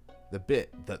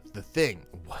 the thing.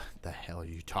 What the hell are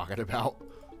you talking about?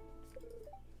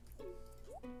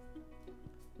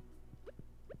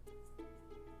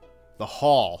 The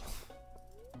hall.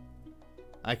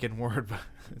 I can word, but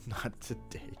not to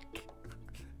take.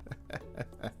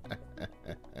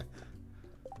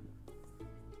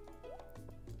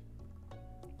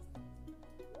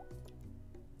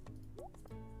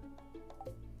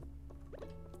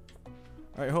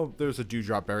 I hope there's a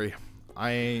dewdrop berry.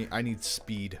 I need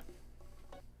speed.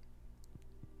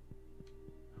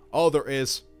 Oh, there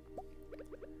is.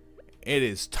 It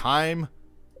is time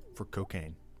for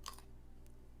cocaine.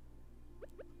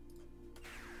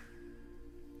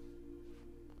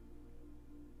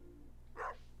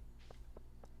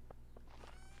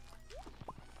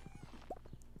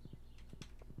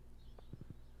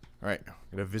 Alright, I'm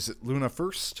going to visit Lunna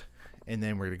first, and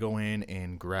then we're going to go in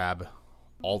and grab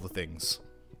all the things.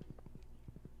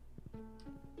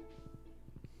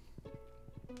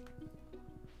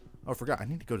 Oh, I forgot. I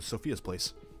need to go to Sophia's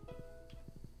place.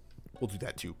 We'll do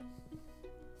that too.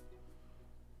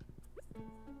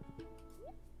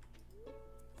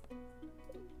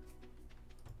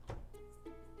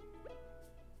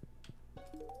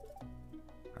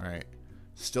 Alright.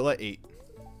 Still at 8.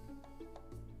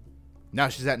 Now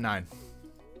she's at 9.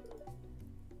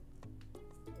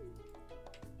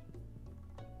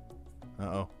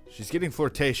 Uh-oh. She's getting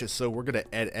flirtatious, so we're going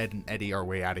to Ed and Eddie our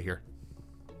way out of here.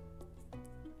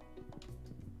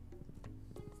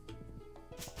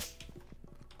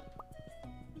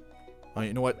 Oh,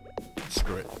 you know what?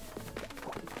 Screw it.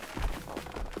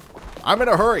 I'm in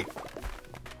a hurry.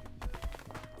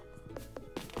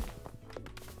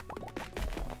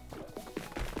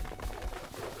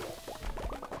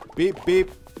 Beep, beep.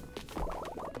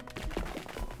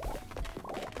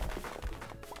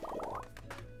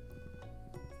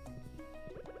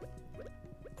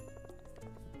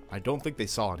 I don't think they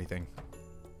saw anything.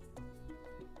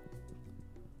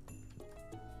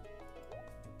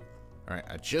 Alright,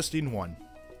 I just need one.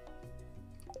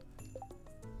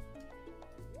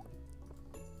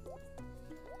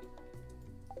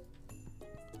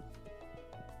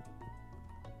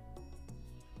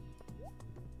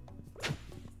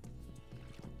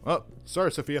 Oh,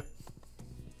 sorry, Sophia.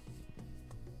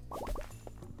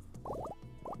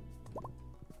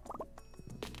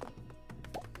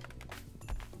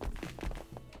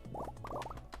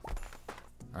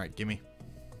 Alright, gimme.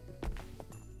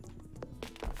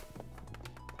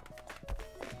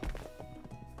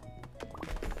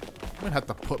 I'm gonna have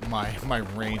to put my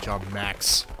range on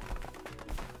max.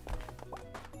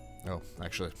 Oh,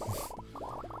 actually.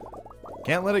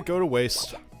 Can't let it go to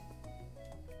waste.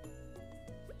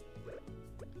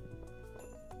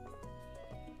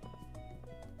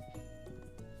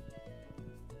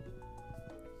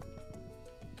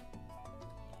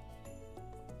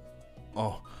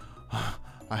 Oh,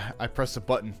 I pressed a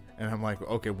button and I'm like,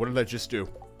 okay, what did I just do?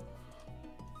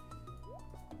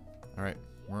 Alright,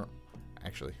 we're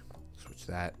actually switch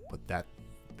that, put that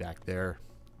back there.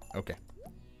 Okay.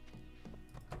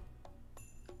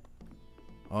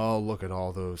 Oh, look at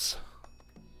all those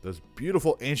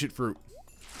beautiful ancient fruit.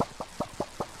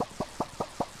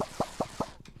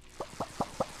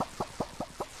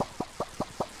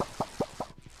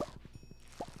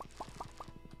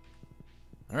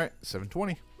 Alright,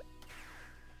 720.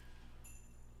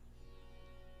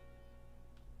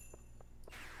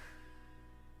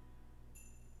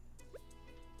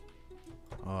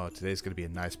 Oh, today's going to be a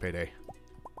nice payday.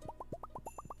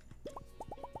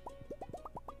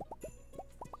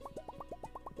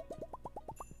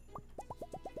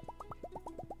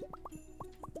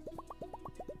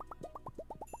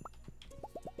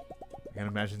 I can't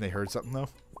imagine they heard something, though.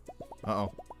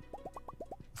 Uh-oh.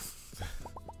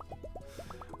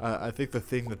 I think the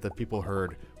thing that the people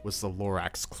heard was the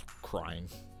Lorax crying.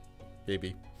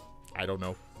 Maybe. I don't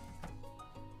know.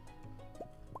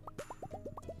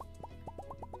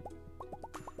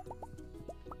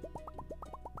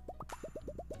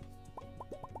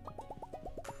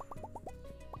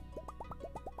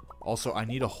 Also, I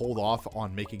need to hold off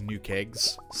on making new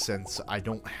kegs since I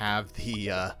don't have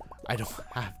the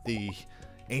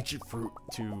ancient fruit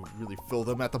to really fill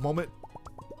them at the moment.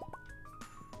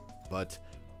 But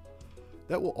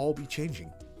that will all be changing.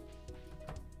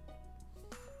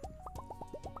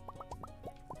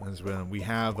 As when we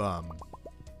have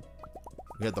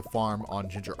the farm on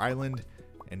Ginger Island,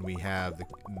 and we have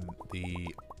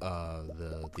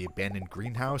the abandoned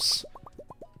greenhouse,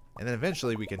 and then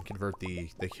eventually we can convert the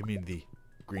community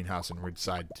greenhouse in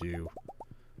Ridgeside to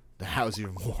house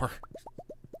even more.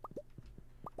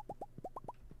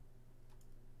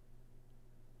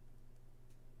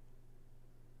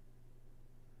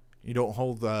 You don't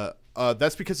hold the...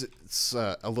 that's because it's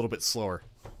a little bit slower.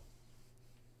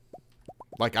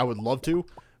 Like, I would love to,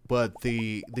 but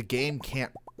the game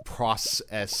can't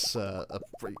process... I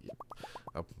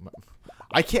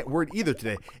can't word either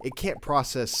today. It can't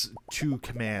process 2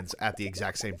 commands at the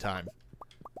exact same time.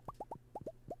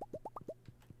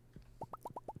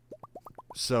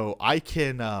 So I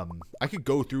could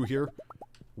go through here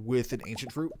with an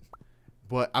ancient fruit,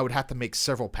 but I would have to make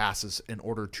several passes in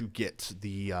order to get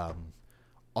the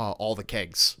all the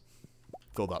kegs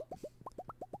filled up.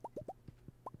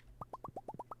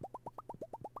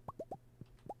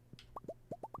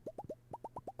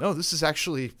 No, this is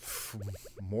actually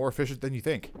more efficient than you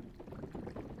think.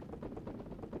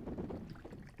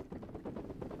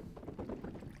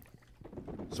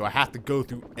 So I have to go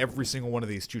through every single one of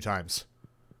these 2 times.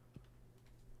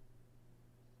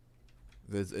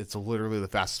 It's literally the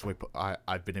fastest way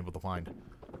I've been able to find.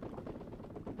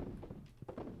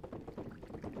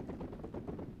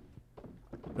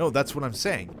 No, that's what I'm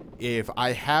saying. If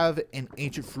I have an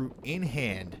ancient fruit in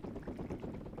hand,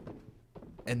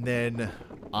 and then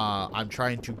I'm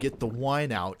trying to get the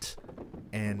wine out,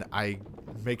 and I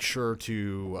make sure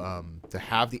to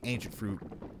have the ancient fruit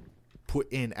put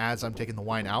in as I'm taking the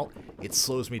wine out, it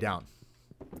slows me down.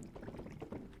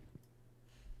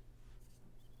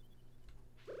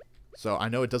 So I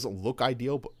know it doesn't look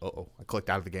ideal, but I clicked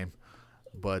out of the game.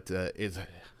 But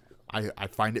I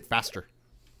find it faster.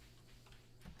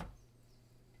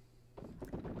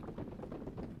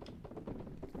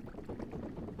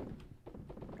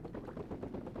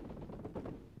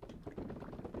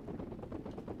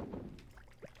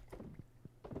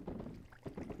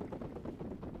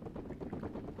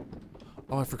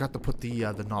 Oh, I forgot to put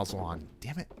the nozzle on.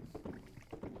 Damn it.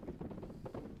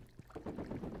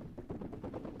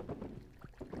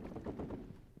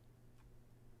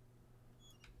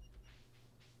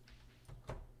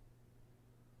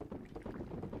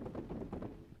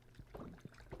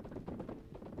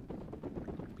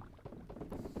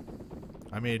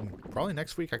 I mean, probably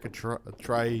next week I could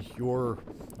try your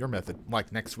method,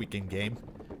 like next week in game,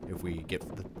 if we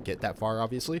get that far,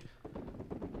 obviously.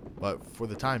 But for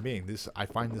the time being, I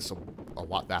find this a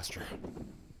lot faster.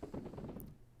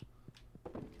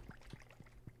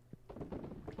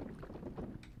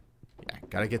 Yeah,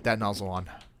 gotta get that nozzle on.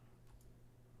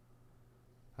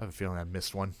 I have a feeling I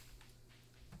missed one.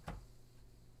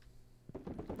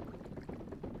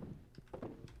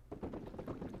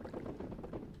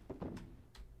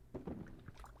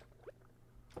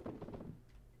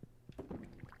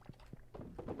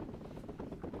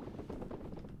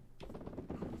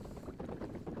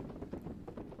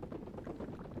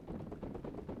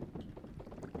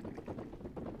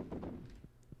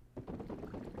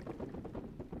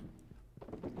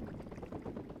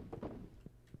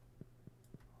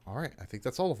 Alright, I think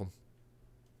that's all of them.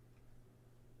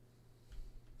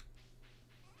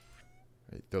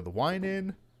 Right, throw the wine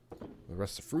in. The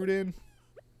rest of the fruit in.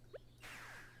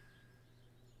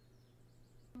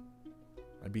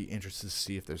 I'd be interested to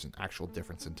see if there's an actual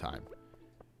difference in time.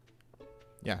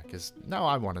 Yeah, because now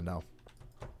I want to know.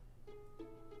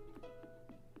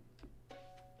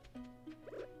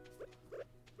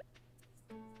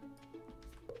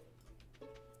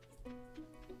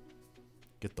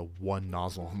 Get the one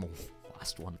nozzle on the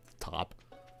last one at the top.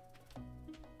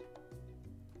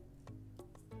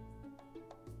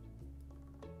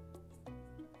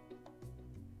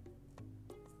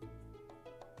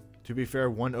 To be fair,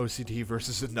 one OCD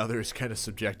versus another is kind of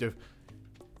subjective.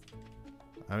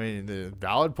 I mean, the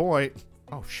valid point.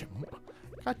 Oh, shit.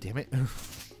 God damn it. I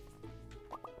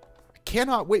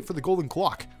cannot wait for the golden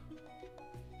clock.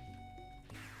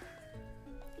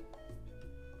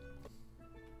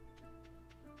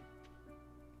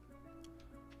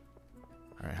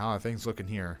 Alright, how are things looking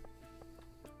here?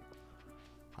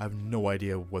 I have no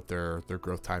idea what their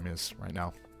growth time is right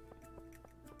now.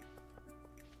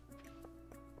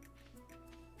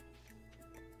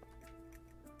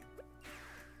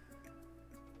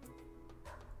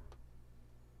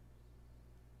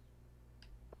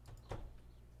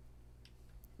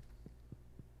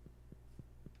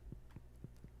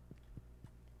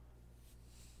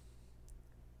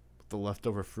 Put the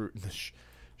leftover fruit in the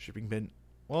shipping bin.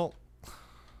 Well,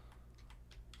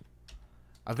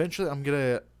 eventually I'm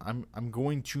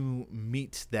going to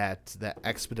meet that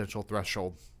exponential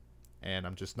threshold, and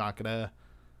I'm just not gonna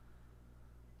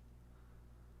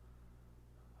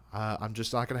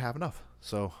have enough.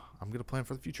 So I'm gonna plan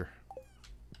for the future.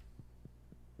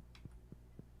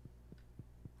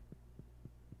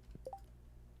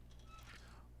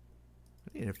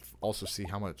 I need to also see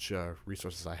how much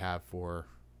resources I have for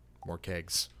more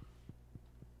kegs.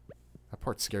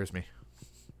 part scares me.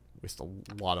 Waste a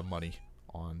lot of money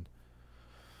on...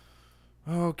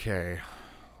 Okay.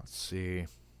 Let's see.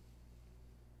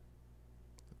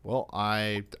 Well,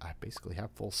 I basically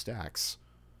have full stacks.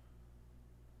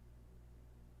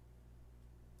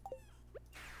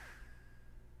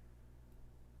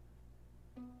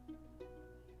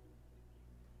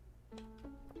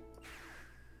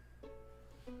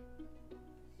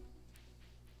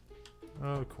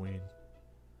 Oh, queen.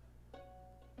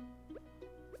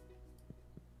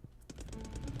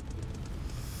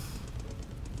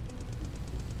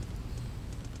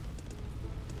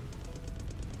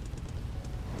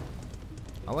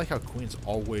 I like how Queen's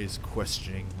always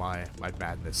questioning my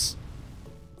madness.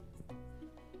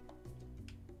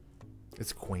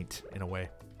 It's quaint in a way.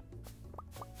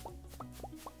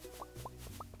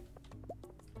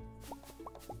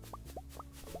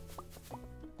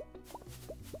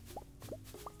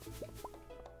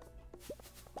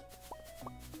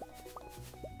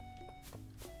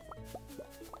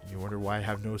 You wonder why I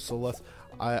have no soul left?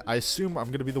 I assume I'm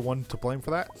gonna be the one to blame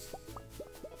for that.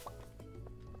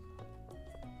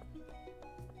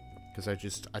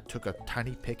 Because I took a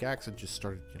tiny pickaxe and just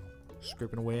started, you know,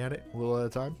 scraping away at it a little at a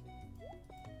time.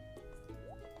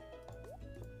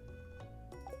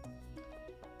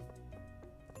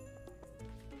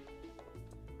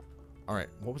 Alright,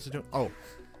 what was it doing? Oh,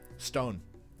 stone.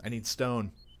 I need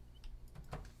stone.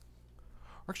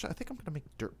 Actually, I think I'm going to make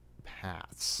dirt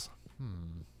paths. I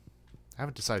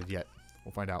haven't decided yet.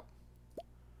 We'll find out.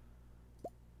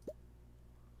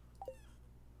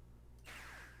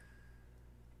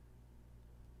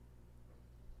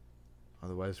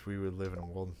 Otherwise, we would live in a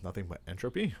world with nothing but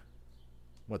entropy.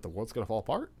 What, the world's gonna fall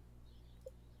apart?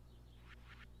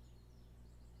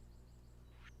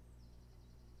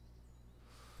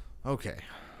 Okay.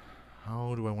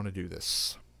 How do I want to do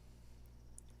this?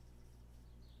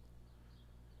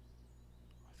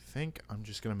 I think I'm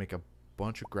just gonna make a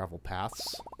bunch of gravel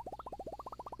paths.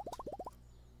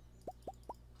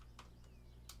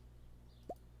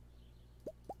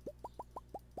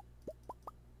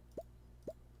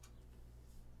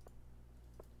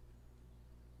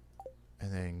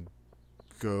 And then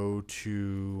go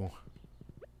to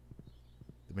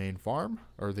the main farm,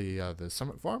 or the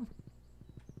summit farm.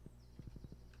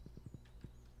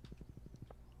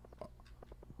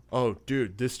 Oh,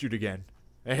 dude, this dude again.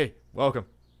 Hey, welcome.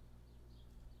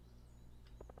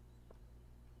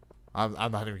 I'm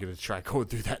not even gonna try going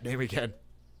through that name again.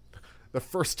 The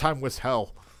first time was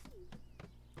hell.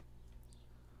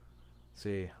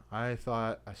 See, I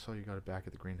thought I saw you got it back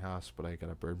at the greenhouse, but I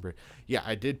got a bird brain. Yeah,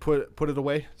 I did put it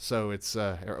away, so it's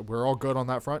we're all good on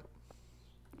that front.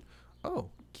 Oh,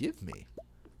 give me.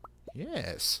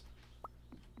 Yes.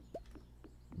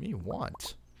 Me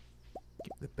want.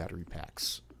 Give me the battery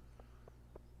packs.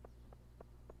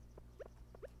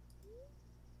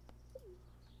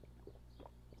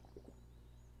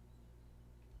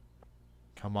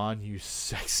 Come on, you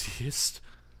sexiest.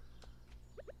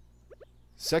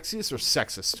 Sexiest or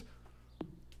sexist?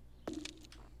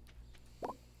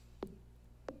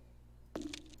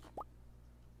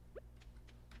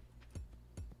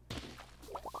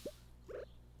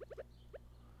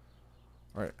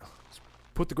 Alright, let's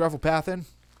put the gravel path in.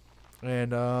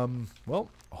 And, well,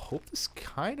 I hope this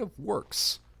kind of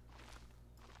works.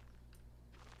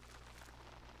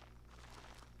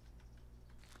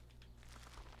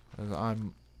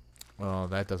 Well,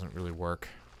 that doesn't really work.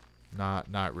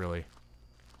 Not really.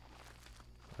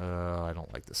 I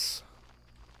don't like this.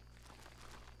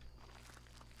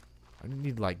 I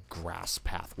need, like, grass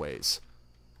pathways.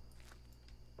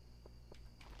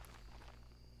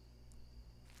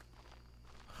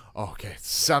 Oh, okay, it's the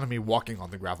sound of me walking on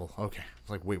the gravel. Okay. I was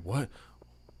like, wait, what?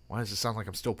 Why does it sound like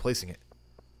I'm still placing it?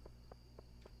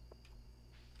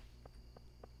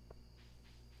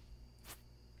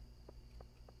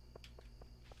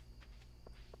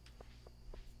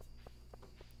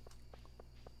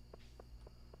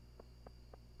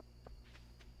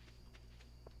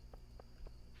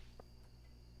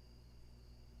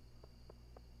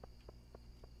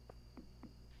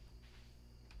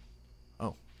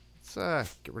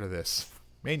 Let's get rid of this.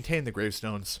 Maintain the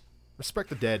gravestones. Respect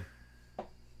the dead.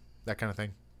 That kind of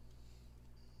thing.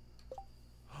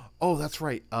 Oh, that's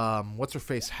right.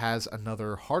 What's-her-face has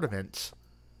another heart event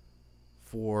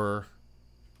for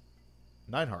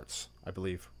 9 hearts, I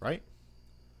believe, right?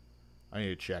 I need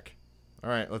to check.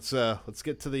 Alright, let's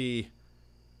get to the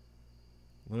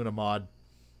Lunna mod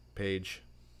page.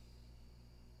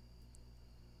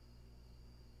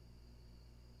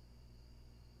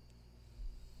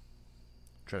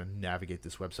 Try to navigate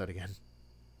this website again.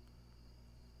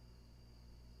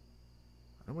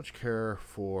 How much care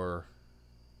for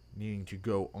needing to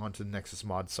go onto the Nexus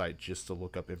mod site just to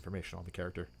look up information on the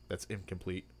character that's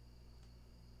incomplete.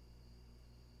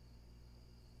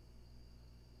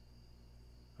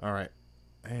 Alright.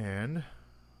 And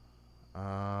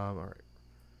alright.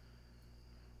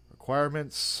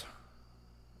 Requirements.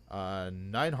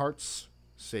 9 hearts.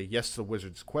 Say yes to the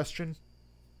wizard's question.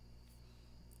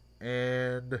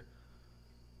 And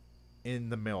in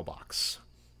the mailbox.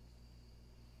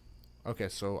 Okay,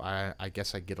 so I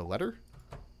guess I get a letter.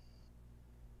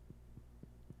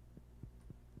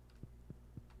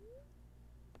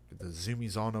 Get the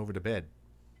zoomies on over to bed.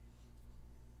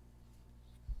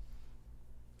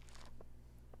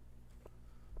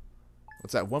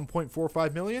 What's that,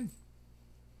 1.45 million?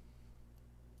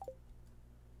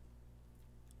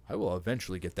 I will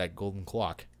eventually get that golden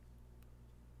clock.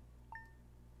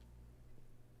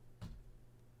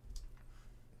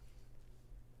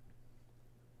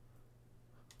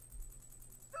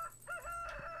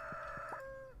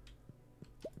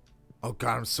 Oh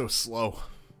god, I'm so slow.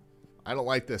 I don't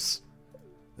like this.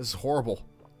 This is horrible.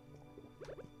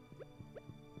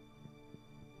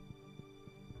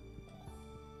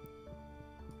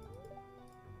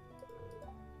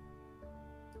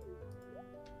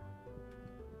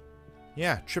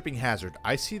 Yeah, tripping hazard.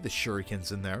 I see the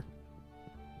shurikens in there.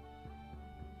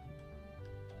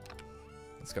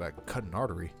 It's gotta cut an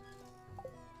artery.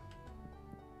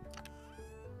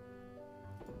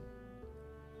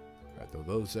 Alright, throw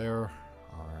those there.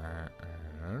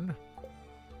 And...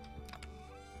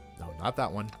 no, not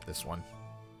that one. This one.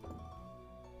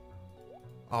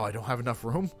 Oh, I don't have enough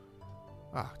room?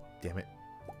 Ah, damn it.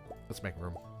 Let's make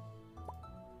room.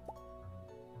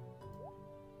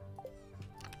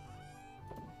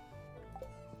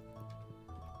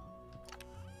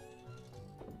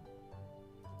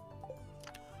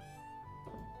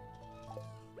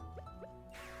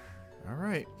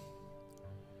 Alright.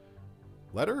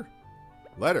 Letter?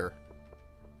 Letter.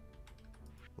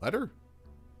 Letter?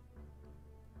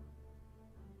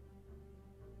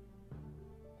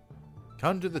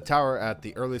 Come to the tower at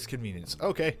the earliest convenience.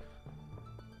 Okay.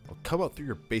 I'll come out through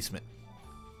your basement.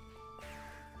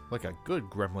 Like a good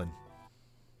gremlin.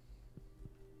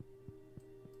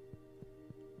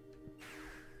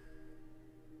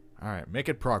 Alright,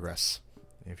 making progress.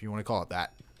 If you want to call it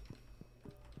that.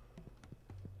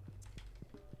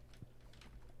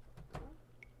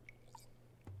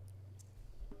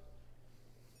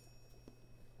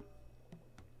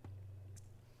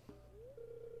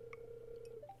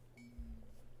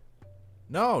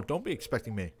 No, don't be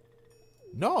expecting me.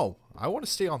 No, I want to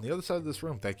stay on the other side of this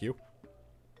room, thank you.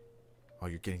 Oh,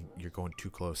 you're going too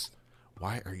close.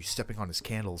 Why are you stepping on his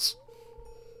candles?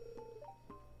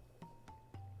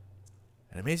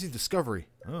 An amazing discovery.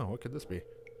 Oh, what could this be?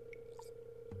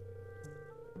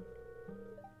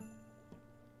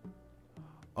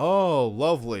 Oh,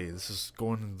 lovely. This is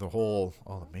going into the whole...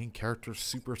 oh, the main character's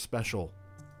super special.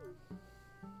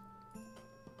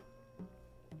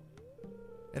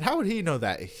 And how would he know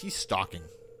that? He's stalking.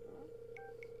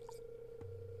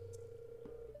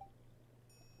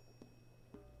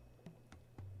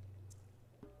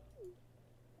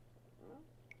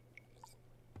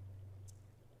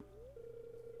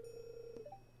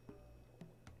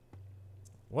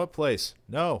 What place?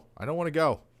 No, I don't want to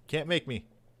go. Can't make me.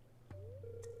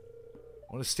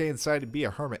 I want to stay inside and be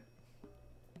a hermit.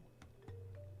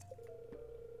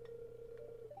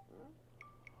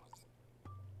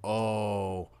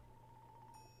 Oh.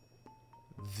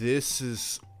 This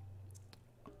is...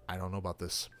 I don't know about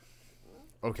this.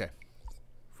 Okay.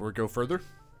 Before we go further,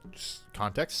 just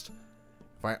context.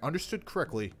 If I understood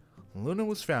correctly, Lunna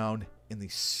was found in the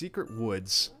secret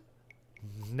woods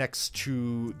next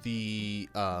to the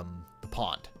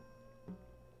pond.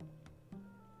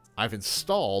 I've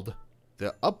installed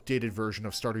the updated version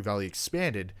of Stardew Valley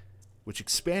Expanded, which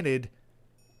expanded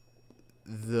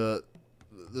the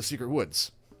secret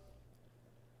woods.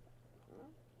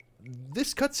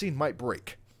 This cutscene might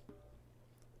break.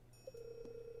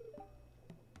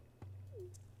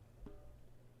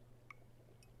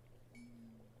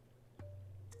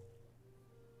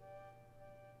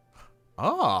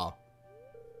 Ah.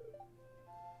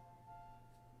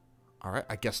 Alright,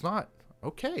 I guess not.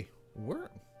 Okay. Wait, where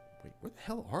the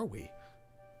hell are we?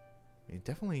 It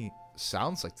definitely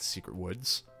sounds like the secret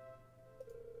woods.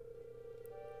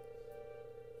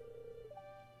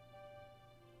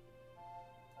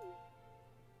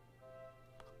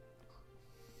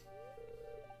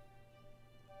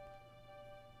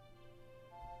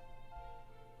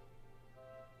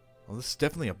 Well, this is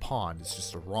definitely a pond. It's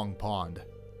just a wrong pond.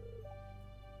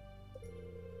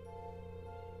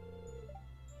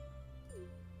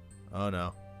 Oh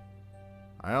no.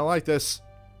 I don't like this.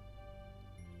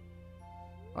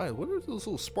 Alright, what are those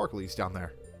little sparklies down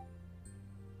there?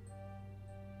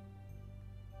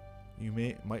 You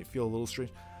might feel a little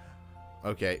strange.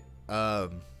 Okay.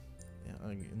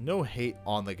 No hate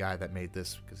on the guy that made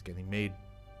this, because again, he made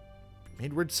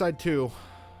Ridgeside 2,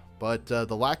 but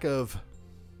the lack of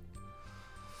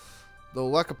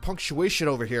punctuation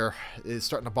over here is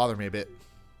starting to bother me a bit.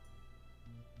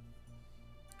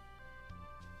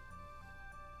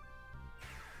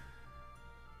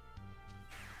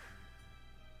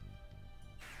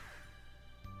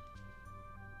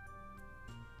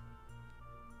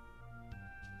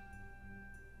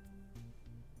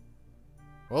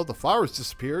 Well, the flowers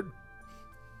disappeared.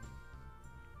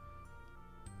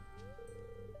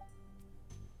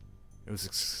 It was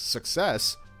a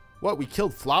success. What, we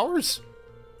killed flowers?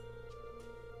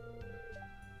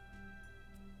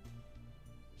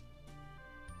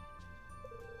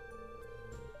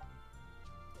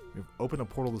 We've opened a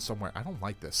portal to somewhere. I don't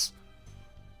like this.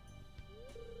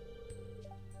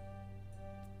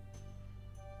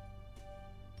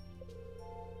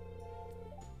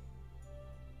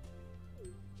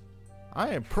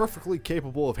 I am perfectly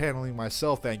capable of handling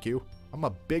myself, thank you. I'm a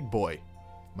big boy.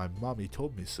 My mommy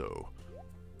told me so.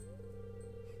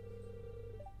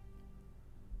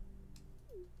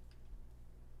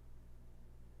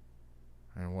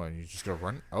 And what, you just gonna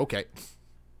run? Okay.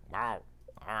 Wow.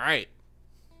 Alright.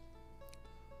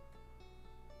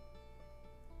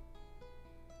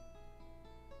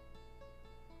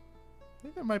 I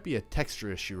think there might be a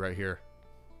texture issue right here.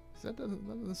 That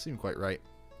doesn't seem quite right.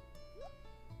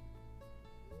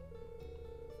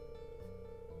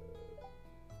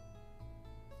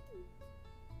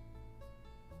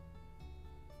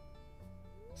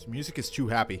 This music is too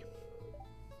happy.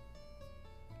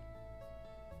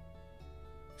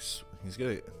 He's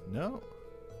gonna... No.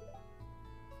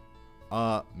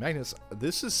 Magnus,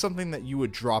 this is something that you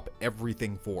would drop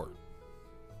everything for.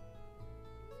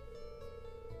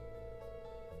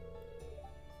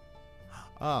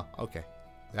 Ah, okay.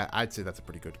 I'd say that's a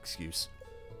pretty good excuse.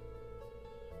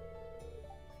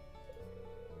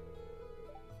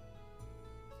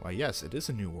 Why, yes, it is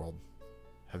a new world.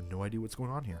 Have no idea what's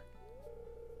going on here.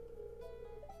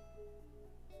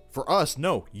 For us,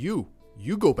 no. You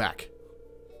go back.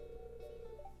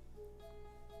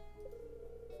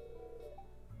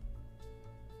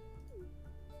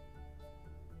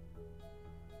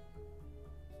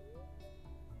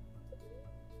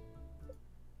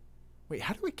 Wait,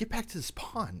 how do we get back to this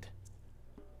pond?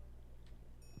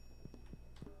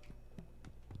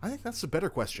 I think that's a better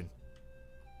question.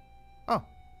 Oh.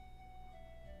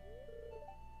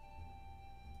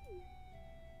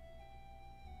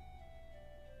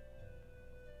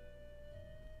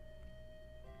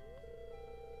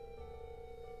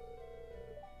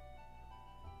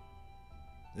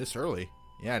 This early?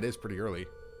 Yeah, it is pretty early.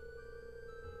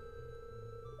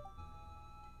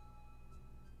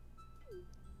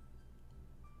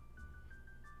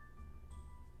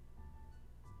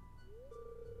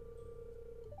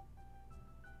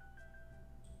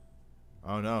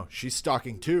 Oh no, she's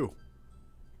stalking too.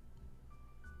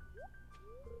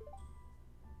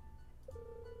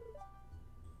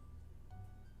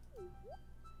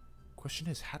 Question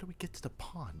is, how do we get to the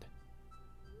pond?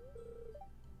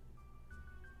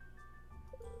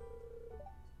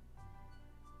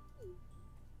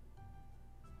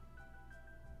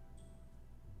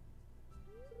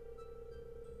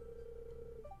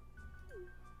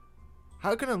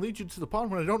 How can I lead you to the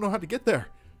pond when I don't know how to get there?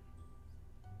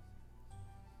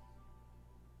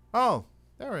 Oh,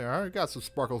 there we are. I got some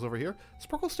sparkles over here.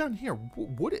 Sparkles down here.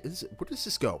 What is it? Where does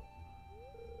this go?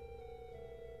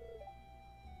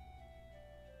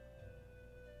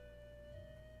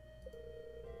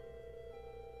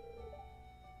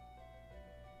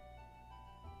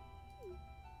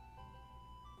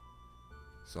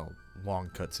 So, long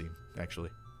cutscene, actually.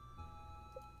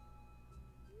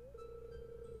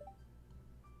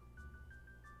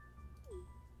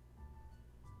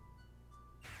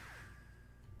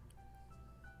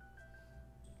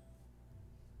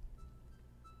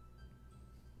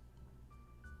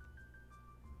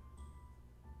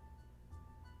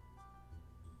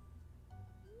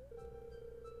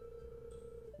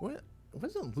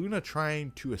 Wasn't Lunna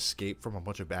trying to escape from a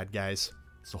bunch of bad guys?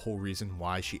 It's the whole reason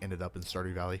why she ended up in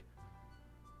Stardew Valley.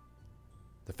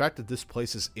 The fact that this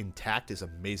place is intact is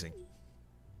amazing.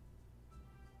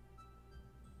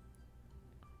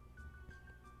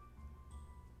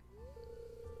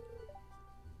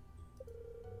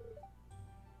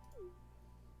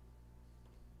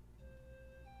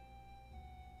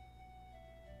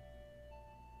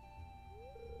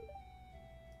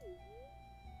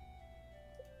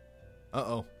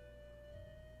 Uh-oh.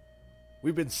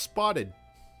 We've been spotted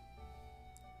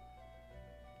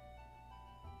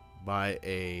by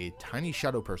a tiny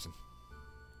shadow person.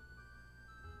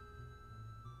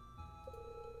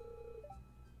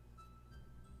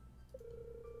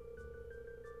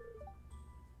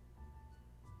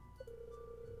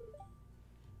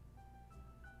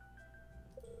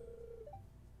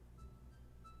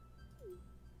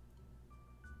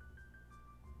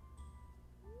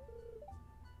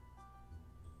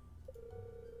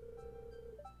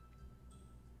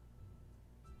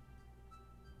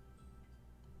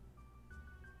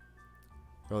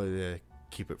 Probably to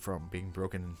keep it from being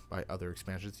broken by other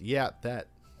expansions. Yeah, that.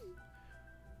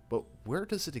 But where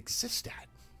does it exist at?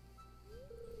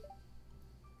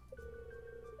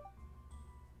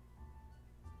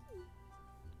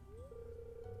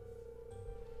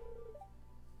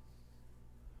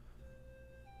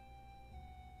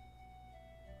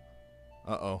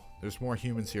 Uh-oh. There's more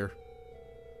humans here.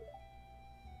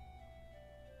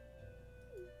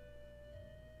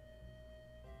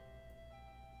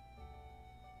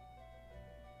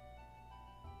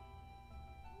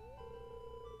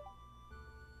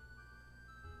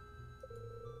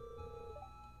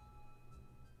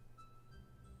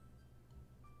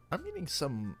 I'm getting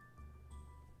some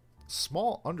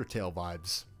small Undertale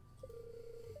vibes.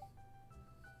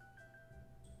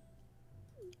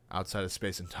 Outside of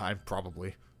space and time,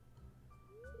 probably.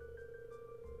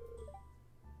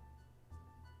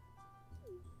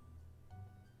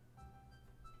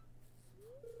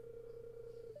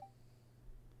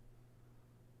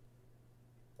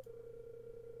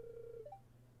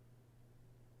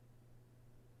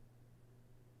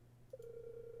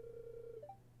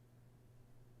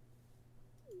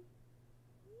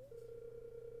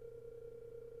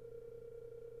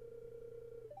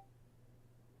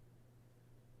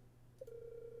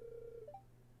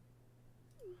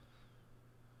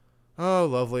 Oh,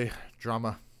 lovely.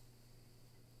 Drama.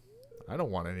 I don't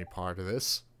want any part of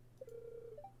this.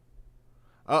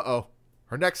 Uh-oh.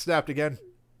 Her neck snapped again.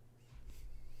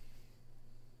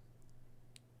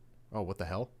 Oh, what the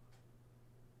hell?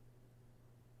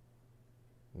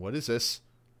 What is this?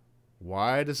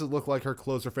 Why does it look like her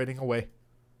clothes are fading away?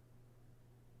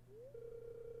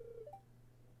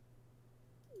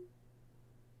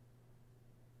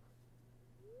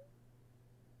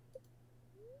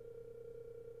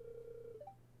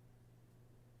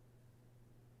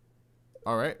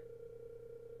 Alright.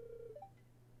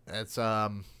 That's,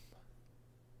 not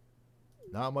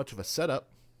much of a setup.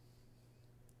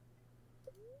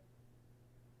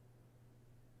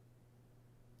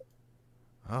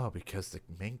 Oh, because the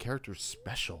main character's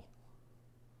special.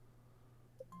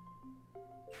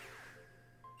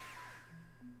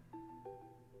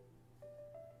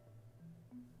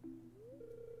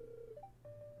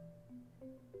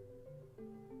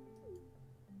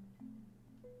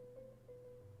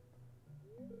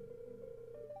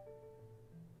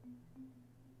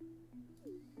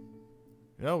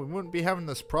 You know, we wouldn't be having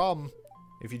this problem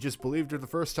if you just believed her the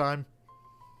first time.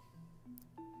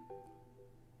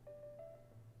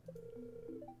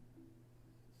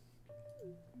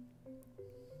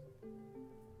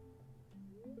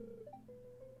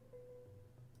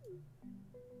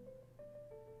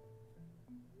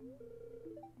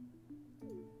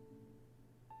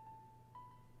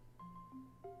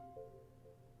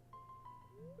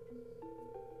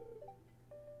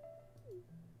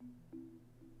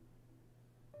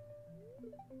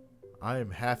 I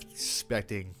am half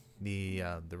expecting the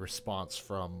response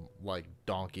from, like,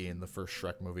 Donkey in the first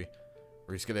Shrek movie,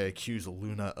 where he's gonna accuse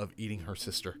Lunna of eating her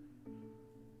sister.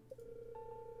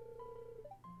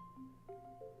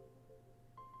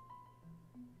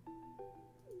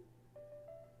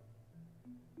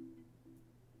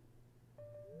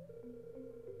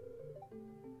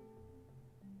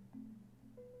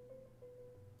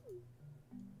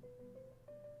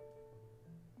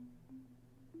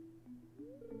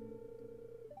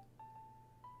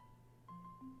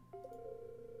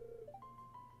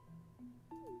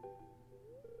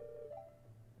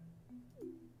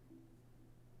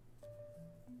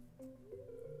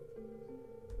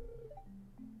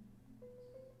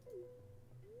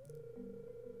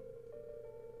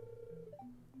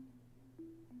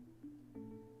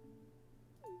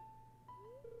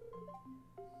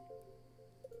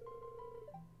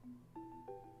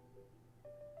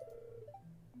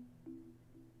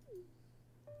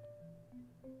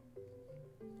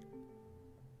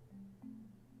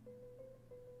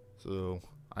 So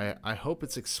I hope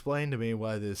it's explained to me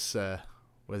why this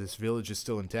village is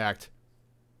still intact.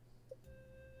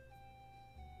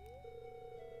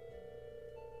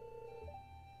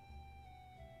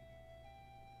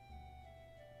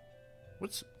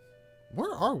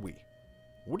 Where are we?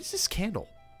 What is this candle?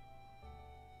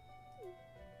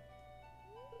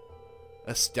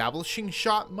 Establishing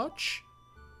shot much?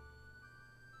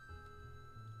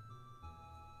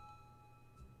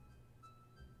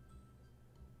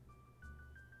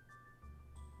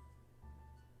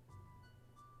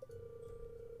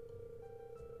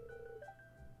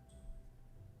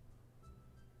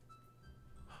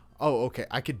 Oh, okay.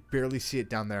 I could barely see it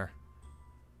down there.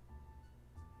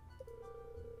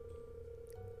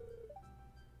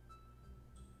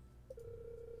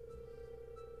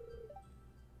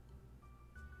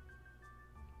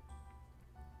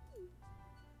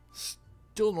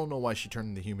 Still don't know why she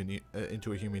turned the human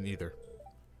into a human either.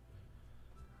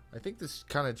 I think this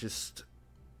kind of just...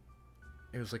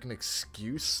 It was like an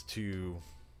excuse to...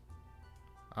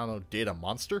 I don't know, date a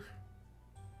monster?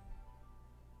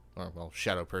 Or, well,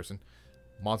 shadow person.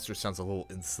 Monster sounds a little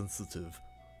insensitive.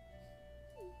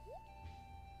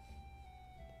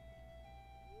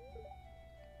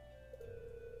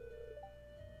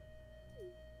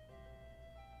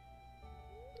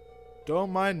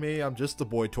 Don't mind me, I'm just a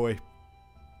boy toy.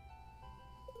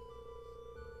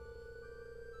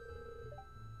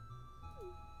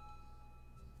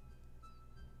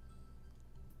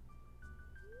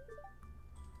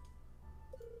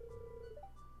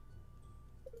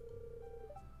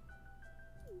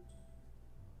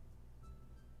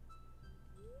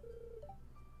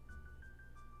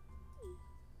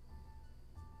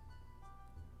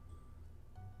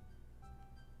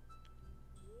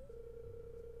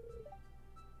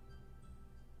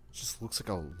 Just looks like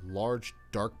a large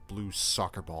dark blue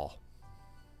soccer ball.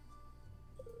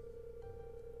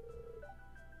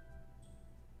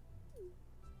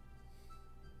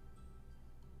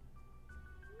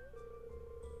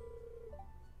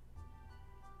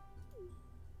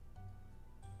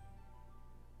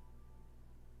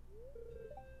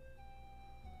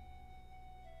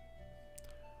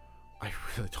 I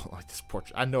really don't like this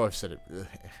portrait. I know I've said it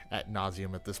ad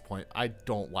nauseum at this point. I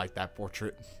don't like that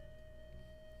portrait.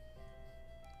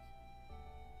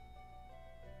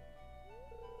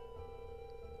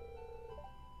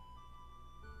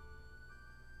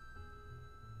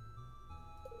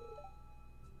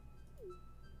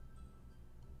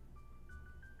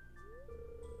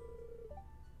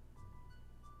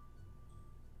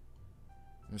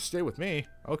 You stay with me?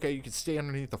 Okay, you can stay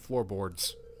underneath the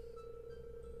floorboards.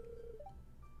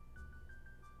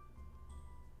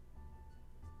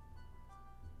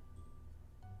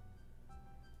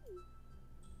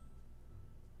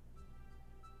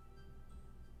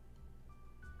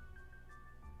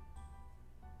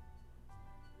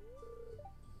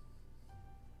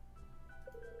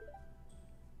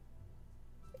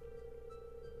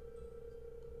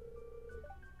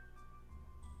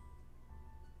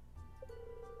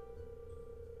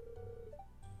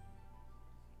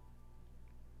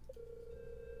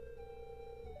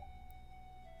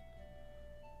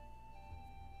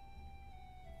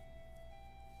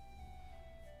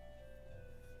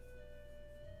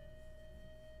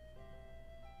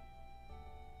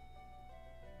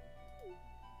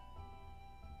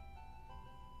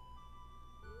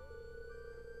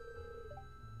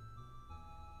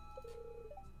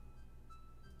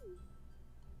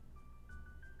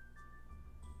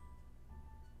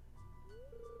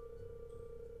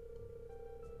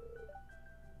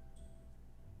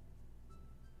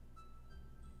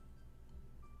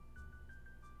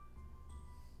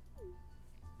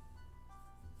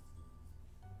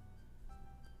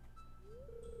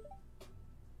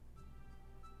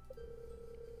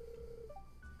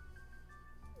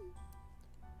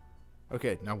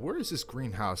 Okay, now where is this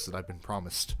greenhouse that I've been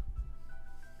promised?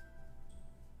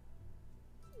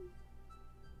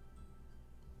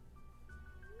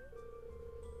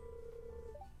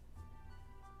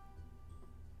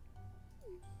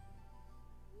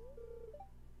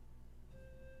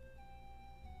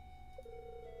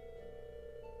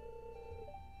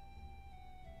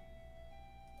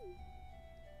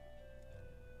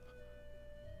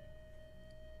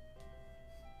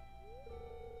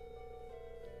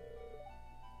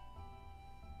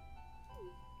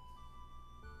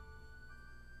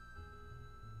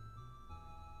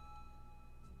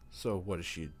 So, what is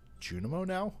she, Junimo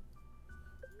now?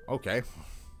 Okay.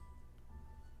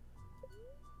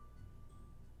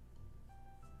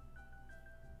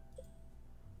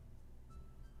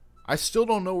 I still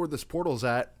don't know where this portal's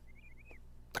at.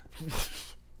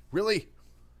 Really?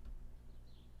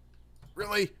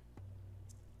 Really?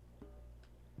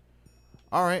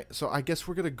 Alright, so I guess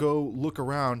we're gonna go look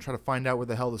around, try to find out where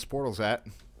the hell this portal's at.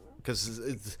 Because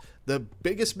it's the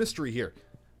biggest mystery here.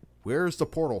 Where's the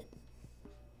portal?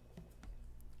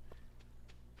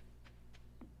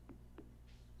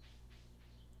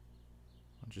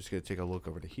 just gonna take a look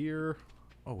over to here.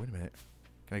 Oh, wait a minute.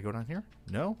 Can I go down here?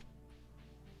 No?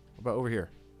 What about over here?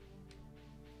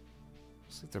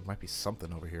 Looks like there might be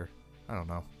something over here. I don't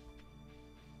know.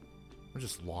 I'm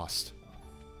just lost.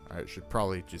 I should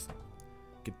probably just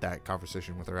get that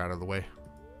conversation with her out of the way.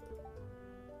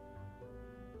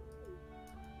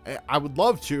 I would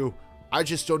love to. I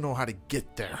just don't know how to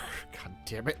get there. God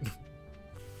damn it.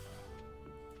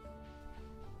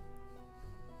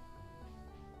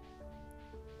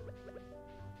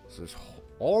 So there's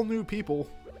all new people.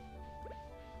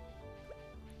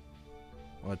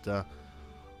 But,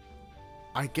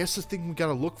 I guess the thing we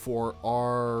gotta look for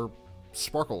are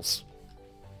sparkles.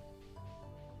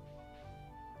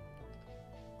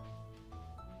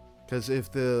 Because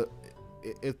if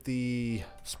the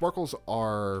sparkles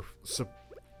are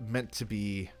meant to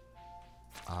be,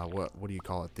 what do you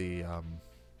call it? The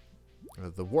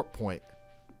warp point.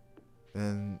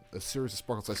 And a series of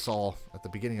sparkles I saw at the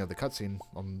beginning of the cutscene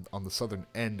on the southern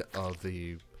end of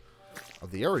the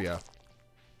area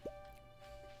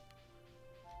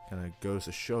kind of goes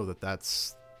to show that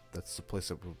that's the place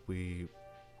that we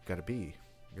gotta be.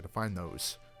 We gotta find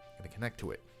those. Gotta connect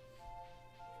to it.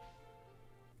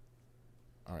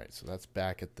 All right, so that's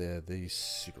back at the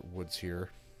secret woods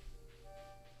here.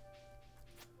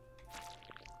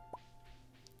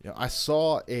 You know, I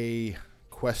saw a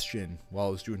question while I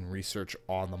was doing research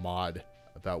on the mod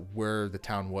about where the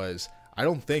town was. I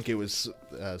don't think it was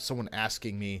someone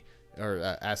asking me or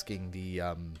asking the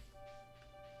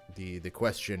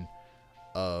question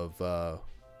of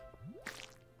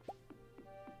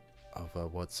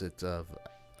what's it of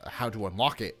how to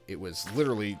unlock it. It was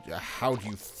literally how do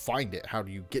you find it? How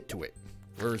do you get to it?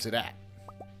 Where is it at?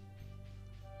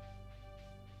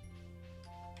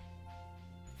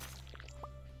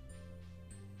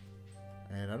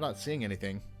 And I'm not seeing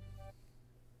anything.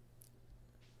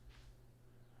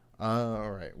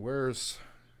 Alright, where's...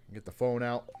 Get the phone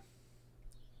out.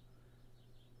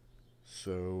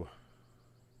 So...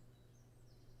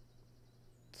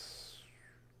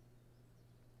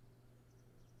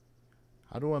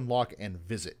 How to unlock and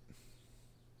visit.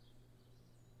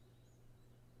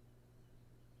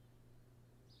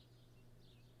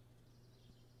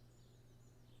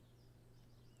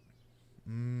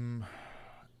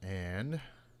 And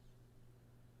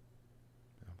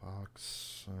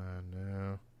box,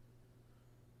 no.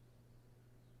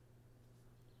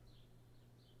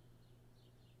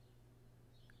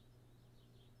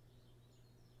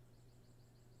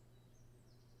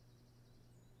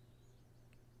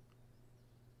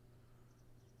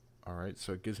 All right,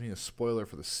 so it gives me a spoiler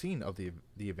for the scene of the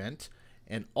event,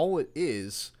 and all it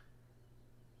is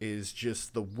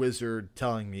just the wizard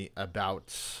telling me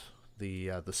about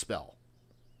the spell.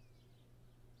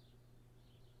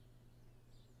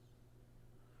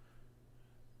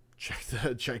 Check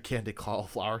the gigantic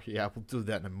cauliflower. Yeah, we'll do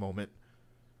that in a moment.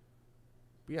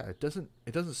 But yeah, it doesn't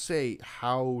say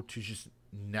how to just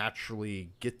naturally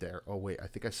get there. Oh wait, I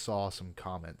think I saw some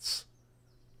comments.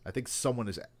 I think someone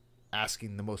is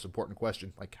asking the most important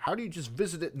question. Like, how do you just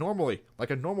visit it normally, like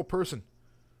a normal person?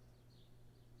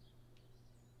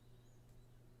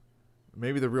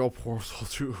 Maybe the real portal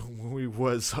to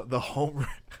was the home.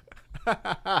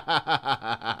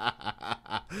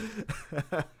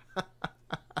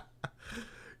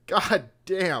 God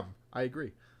damn, I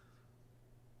agree.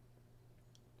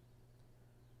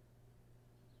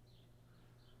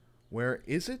 Where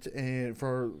is it? And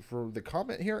for the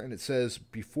comment here, and it says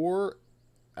before.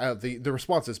 The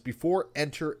response is before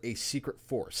enter a secret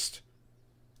forest.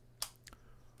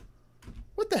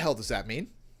 What the hell does that mean?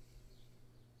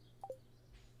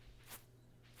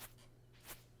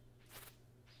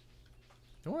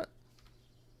 You know what?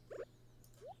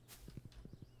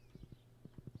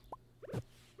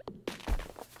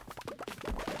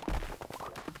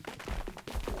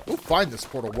 We'll find this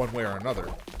portal one way or another.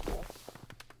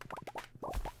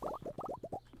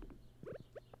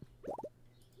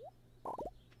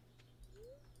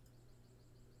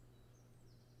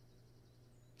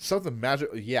 Something magic.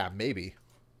 Yeah, maybe.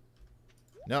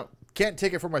 No, can't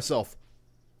take it for myself.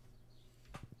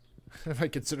 If I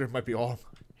consider it might be all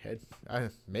head.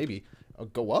 Maybe. I'll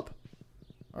go up.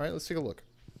 All right, let's take a look.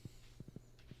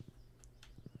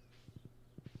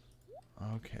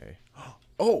 Okay.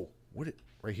 Oh,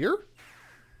 right here?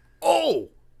 Oh!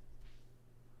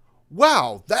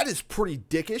 Wow, that is pretty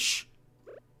dickish.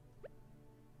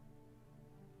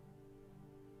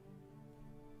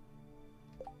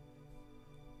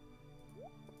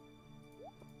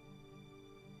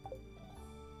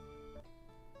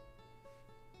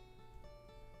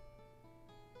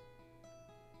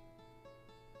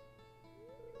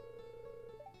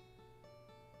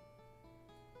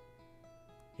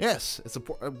 Yes, it's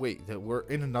a wait, we're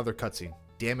in another cutscene.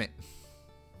 Damn it.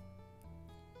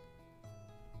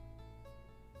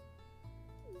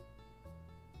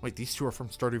 Wait, these two are from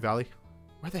Stardew Valley?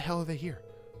 Why the hell are they here?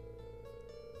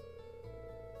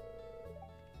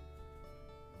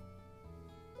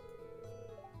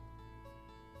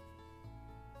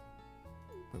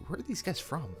 Wait, where are these guys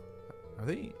from? Are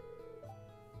they...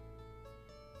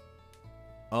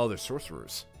 Oh, they're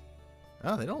sorcerers.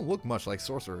 Oh, they don't look much like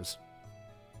sorcerers.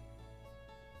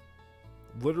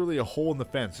 Literally a hole in the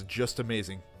fence. Just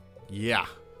amazing. Yeah.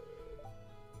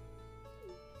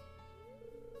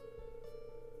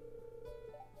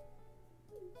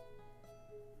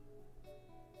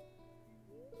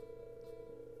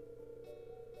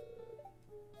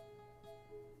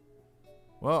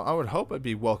 Well, I would hope I'd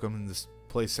be welcome in this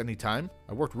place anytime.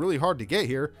 I worked really hard to get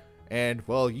here, and,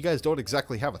 well, you guys don't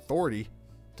exactly have authority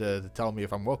to tell me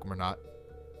if I'm welcome or not.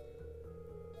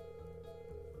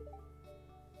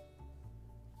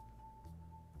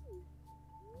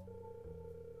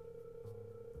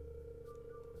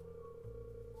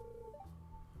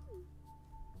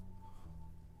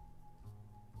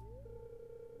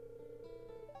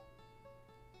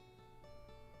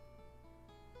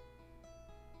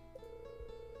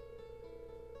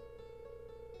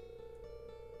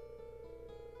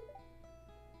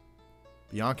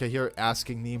 Bianca here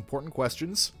asking the important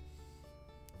questions.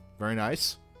 Very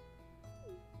nice.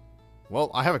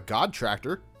 Well, I have a god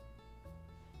tractor.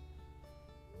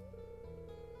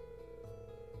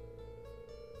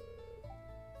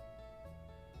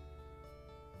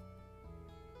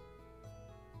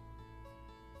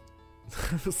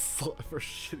 For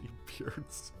shitty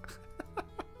beards.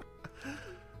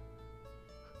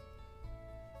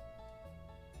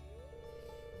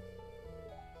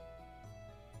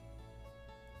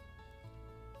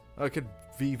 Could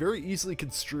be very easily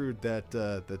construed that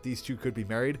that these two could be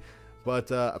married, but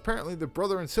apparently they're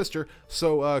brother and sister.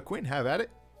 So Quinn, have at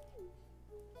it.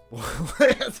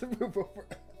 I have to move over.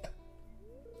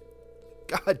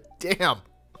 God damn.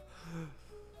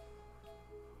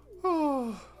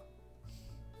 Oh.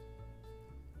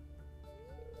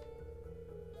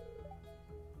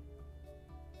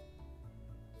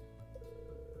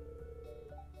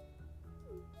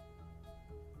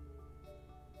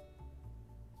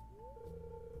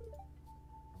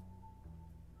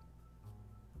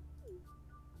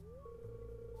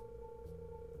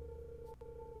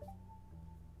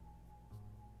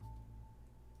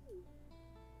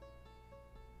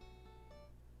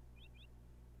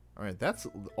 Alright, that's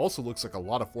also looks like a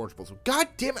lot of forageables. God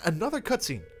damn it, another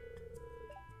cutscene!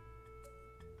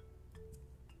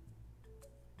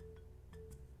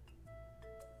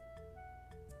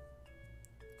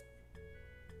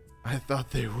 I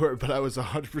thought they were, but I was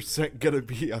 100% gonna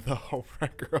be the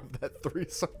homewrecker of that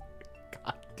threesome.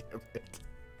 God damn it.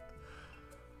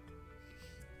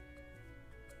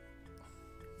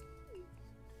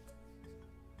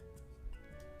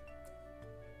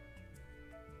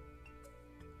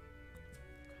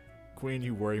 Queen,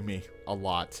 you worry me a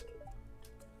lot.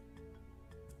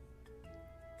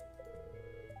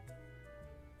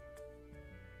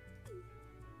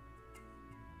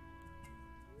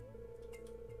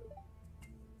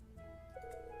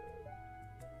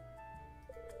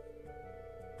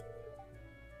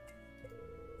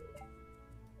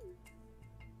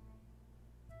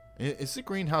 Is the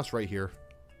greenhouse right here?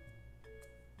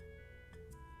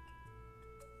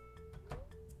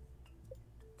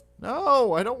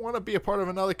 No, I don't want to be a part of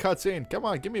another cutscene. Come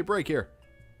on, give me a break here.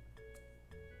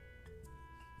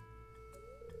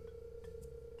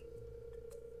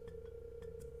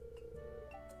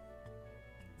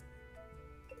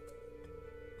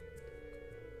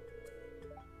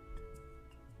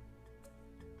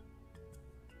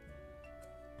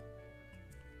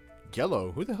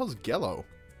 Gello? Who the hell's Gello?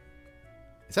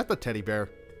 Is that the teddy bear?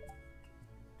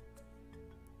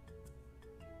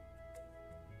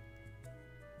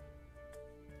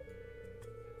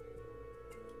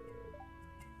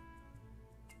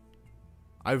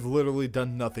 I've literally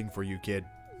done nothing for you, kid.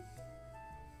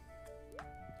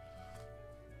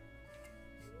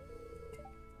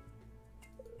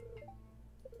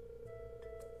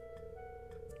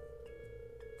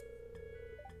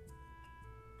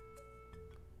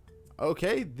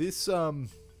 Okay, this little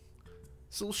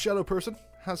shadow person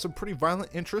has some pretty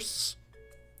violent interests.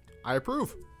 I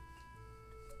approve.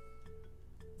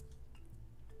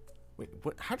 Wait,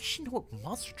 what? How does she know what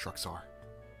monster trucks are?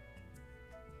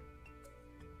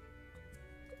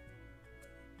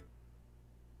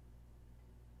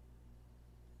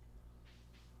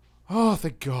 Oh,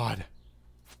 thank God.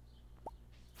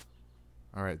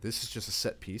 Alright, this is just a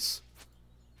set piece.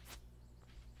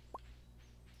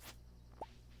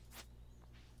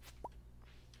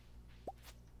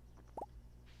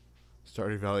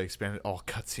 Stardew Valley Expanded. All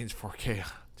cutscenes 4K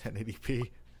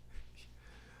 1080p.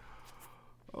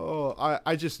 Oh,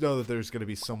 I just know that there's going to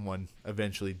be someone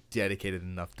eventually dedicated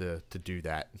enough to do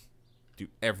that. Do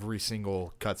every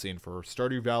single cutscene for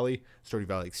Stardew Valley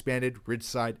Expanded,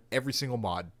 Ridgeside, every single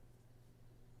mod.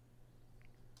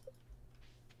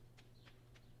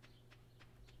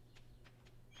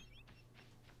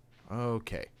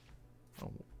 Okay.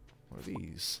 Oh, what are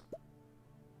these?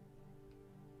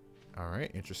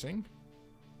 Alright, interesting.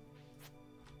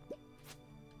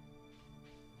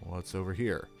 What's over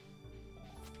here?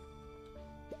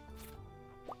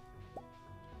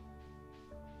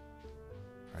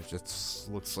 Alright, just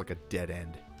looks like a dead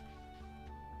end.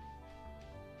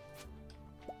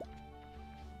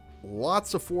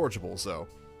 Lots of forageables, though.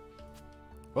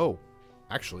 Oh,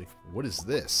 actually, what is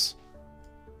this?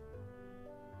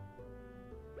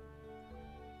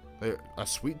 A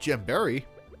sweet gem berry?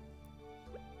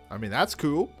 I mean, that's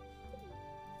cool.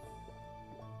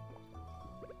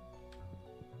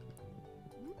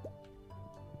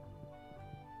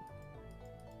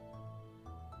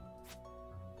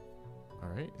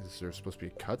 Alright, is there supposed to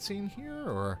be a cutscene here?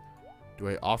 Or do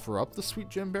I offer up the sweet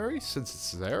gem berry since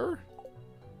it's there?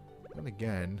 And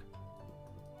again,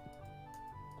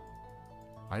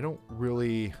 I don't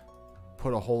really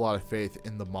put a whole lot of faith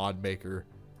in the mod maker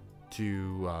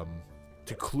to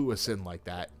clue us in like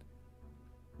that.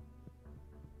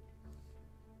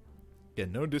 Yeah,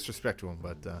 no disrespect to him,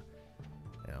 but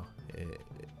you know,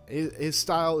 his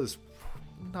style is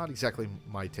not exactly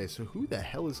my taste. So who the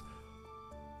hell is?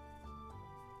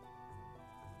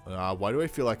 Why do I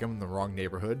feel like I'm in the wrong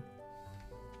neighborhood?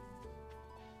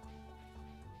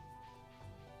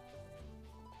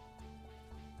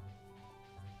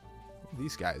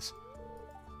 These guys.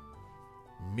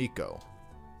 Miko.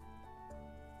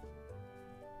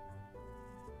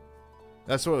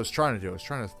 That's what I was trying to do. I was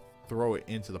trying to throw it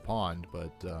into the pond,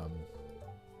 but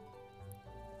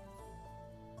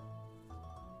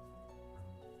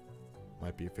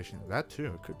might be a fishing. That too.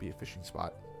 It could be a fishing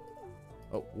spot.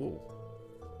 Oh, whoa.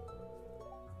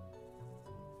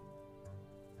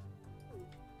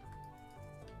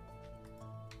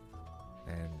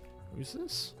 And who's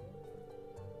this?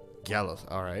 Gallows.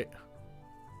 All right.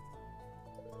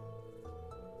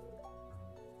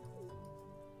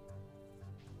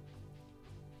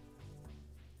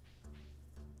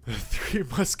 The Three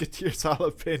Musketeers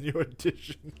Jalapeno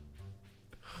Edition.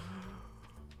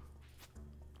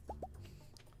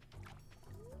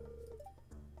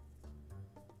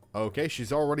 Okay,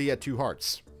 she's already at 2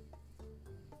 hearts.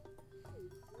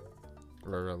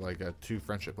 Or like a 2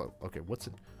 friendship level. Okay, what's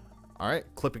it? Alright,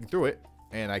 clipping through it.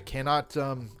 And I cannot,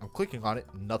 I'm clicking on it.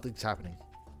 Nothing's happening.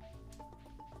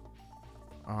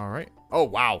 Alright. Oh,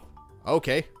 wow.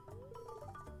 Okay.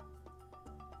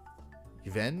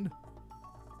 Even.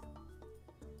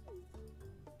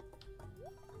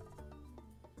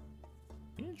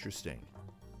 Interesting.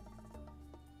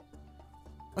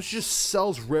 Oh, she just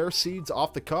sells rare seeds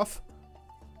off the cuff?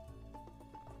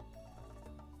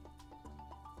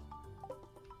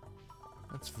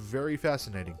 That's very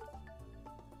fascinating.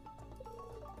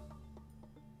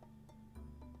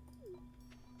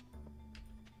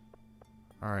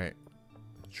 Alright.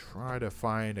 Try to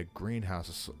find a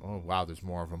greenhouse. Oh, wow, there's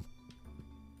more of them.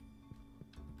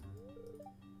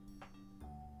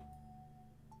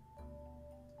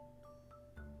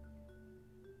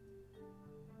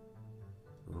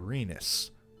 Renus.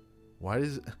 Why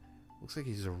does it... Looks like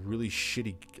he's a really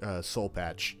shitty soul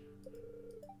patch.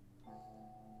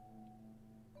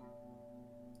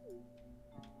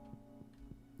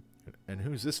 And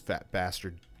who's this fat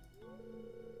bastard?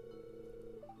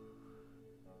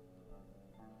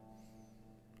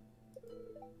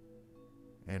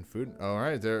 And food.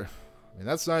 Alright, there. I mean,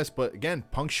 that's nice, but again,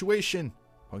 punctuation.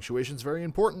 Punctuation's very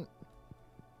important.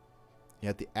 You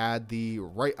have to add the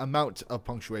right amount of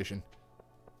punctuation.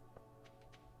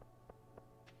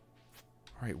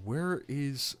 Alright, where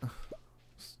is...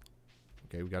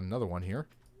 Okay, we got another one here.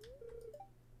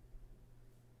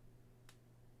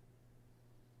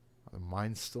 Are the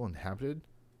mines still inhabited?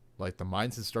 Like the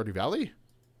mines in Stardew Valley?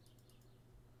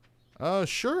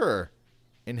 Sure.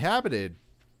 Inhabited.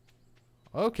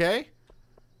 Okay.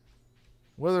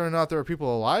 Whether or not there are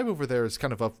people alive over there is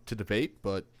kind of up to debate,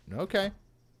 but okay.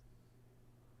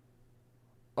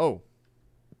 Oh.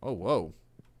 Oh, whoa.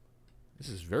 This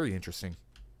is very interesting.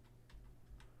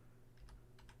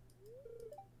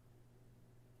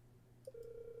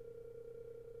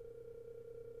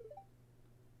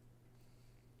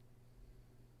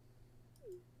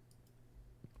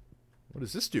 What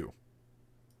does this do?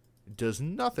 It does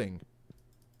nothing.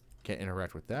 Can't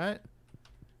interact with that.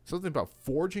 Something about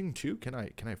forging too. Can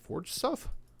I forge stuff?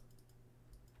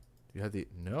 Do you have the...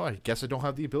 No, I guess I don't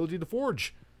have the ability to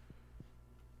forge.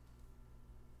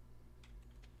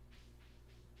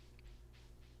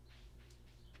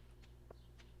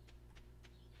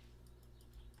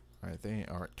 Alright, they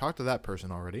are... Talk to that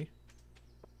person already.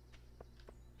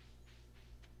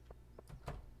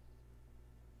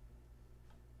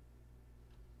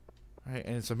 Alright,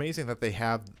 and it's amazing that they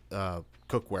have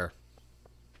cookware.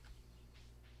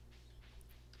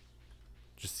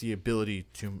 Just the ability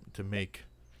to make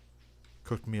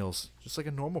cooked meals, just like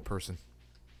a normal person.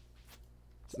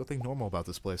 There's nothing normal about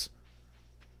this place.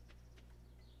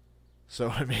 So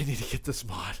I may need to get this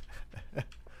mod.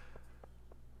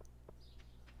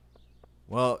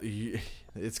 Well,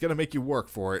 it's gonna make you work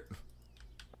for it.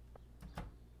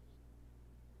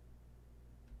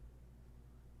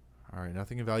 Alright,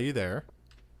 nothing of value there.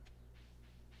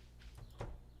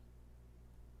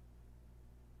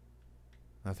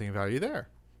 Nothing of value there.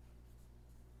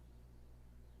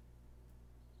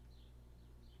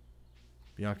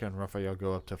 Bianca and Raphael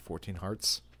go up to 14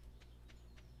 hearts.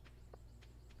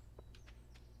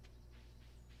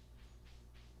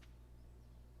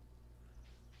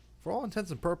 For all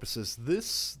intents and purposes,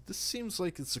 this seems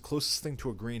like it's the closest thing to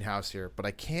a greenhouse here, but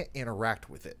I can't interact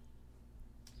with it.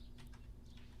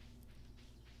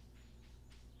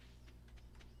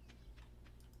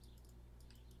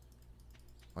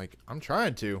 Like, I'm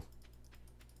trying to.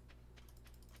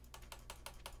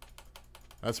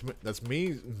 That's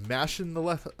me mashing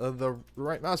the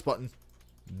right mouse button.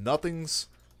 Nothing's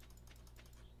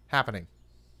happening.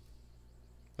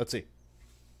 Let's see.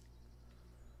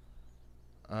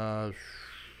 I'm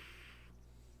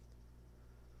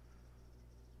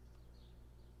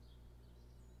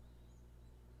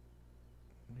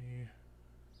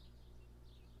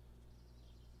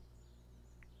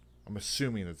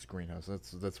assuming it's greenhouse.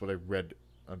 That's what I read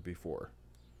before.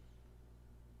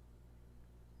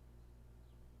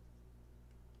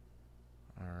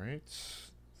 All right,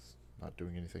 not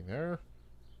doing anything there.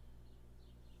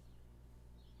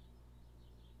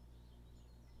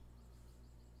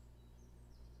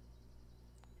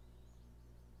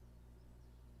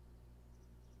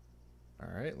 All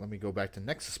right, let me go back to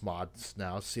Nexus mods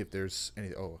now. See if there's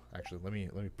any. Oh, actually, let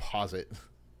me pause it.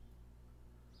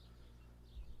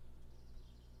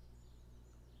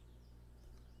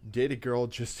 Date a girl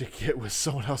just to get with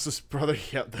someone else's brother.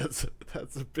 Yep, that's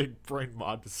a big brain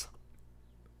mod.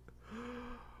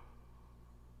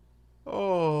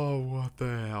 Oh, what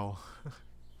the hell?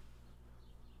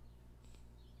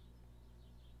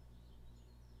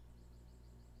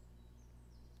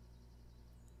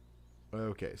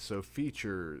 Okay, so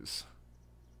features.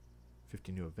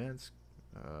 50 new events.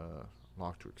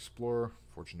 Lock to explore.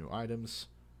 Forge new items.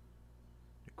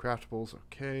 New craftables.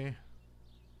 Okay.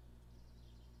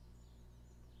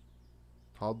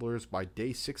 Toddlers by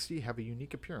day 60 have a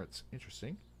unique appearance.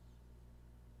 Interesting.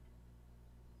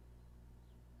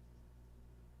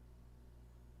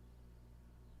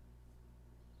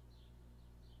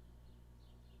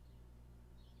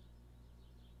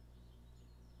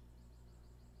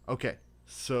 Okay,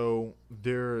 so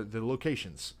they're the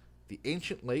locations: the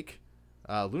Ancient Lake,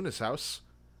 Lunna's house,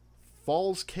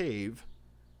 Falls Cave,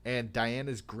 and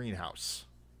Diana's greenhouse,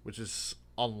 which is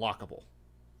unlockable.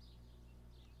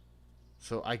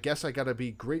 So I guess I gotta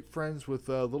be great friends with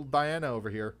little Diana over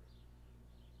here.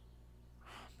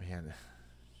 Oh, man,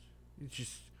 it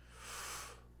just...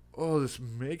 Oh, this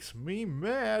makes me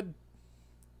mad.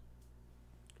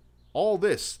 All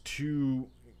this to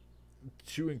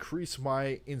increase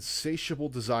my insatiable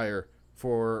desire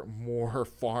for more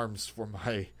farms for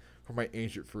my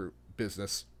ancient fruit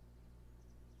business.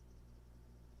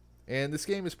 And this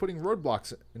game is putting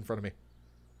roadblocks in front of me.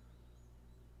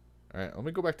 Alright, let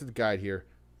me go back to the guide here.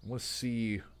 I want to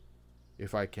see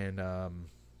if I can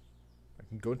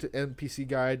go into NPC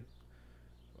guide.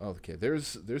 Okay,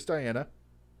 there's Diana.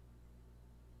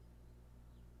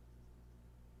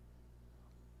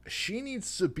 She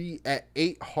needs to be at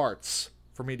 8 hearts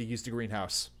for me to use the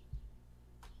greenhouse.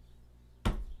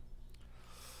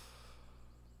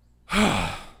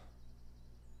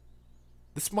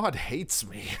 This mod hates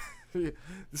me.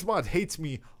 This mod hates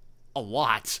me a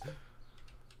lot.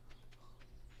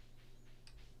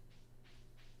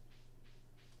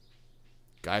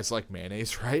 Guys like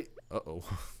mayonnaise, right? Uh-oh.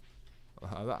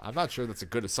 I'm not sure that's a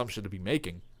good assumption to be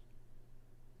making.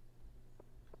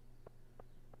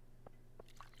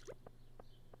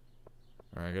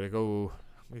 Alright, I'm gonna go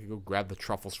grab the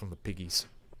truffles from the piggies.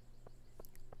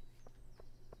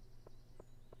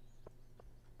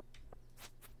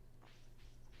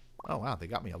 Oh wow, they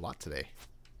got me a lot today.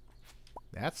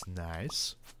 That's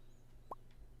nice.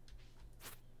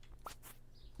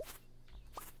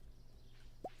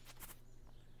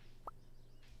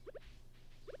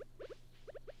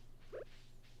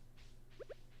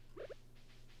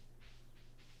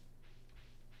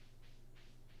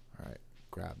 Alright,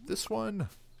 grab this one.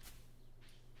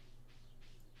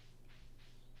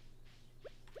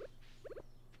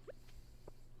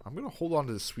 I'm going to hold on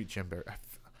to the sweet gemberry. I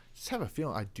just have a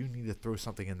feeling I do need to throw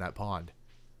something in that pond.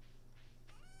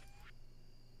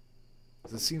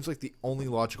 It seems like the only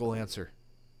logical answer.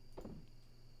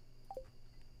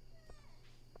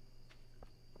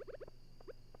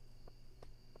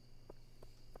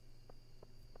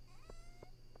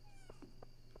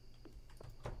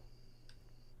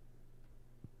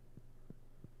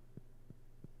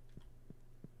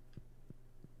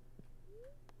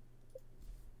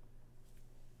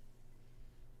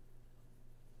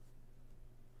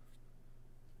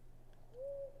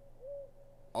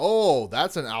 Oh,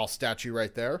 that's an owl statue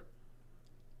right there.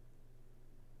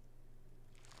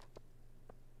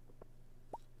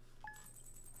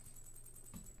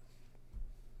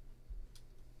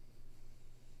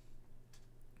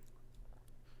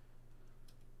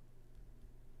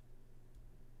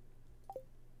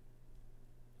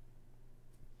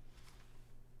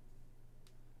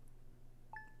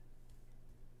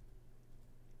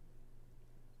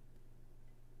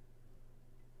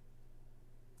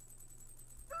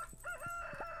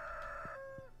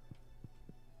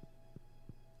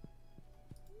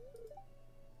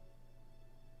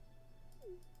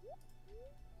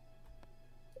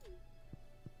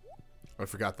 I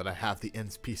forgot that I have the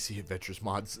NPC Adventures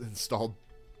mods installed.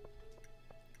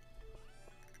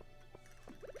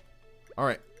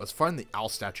 Alright, let's find the owl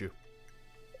statue.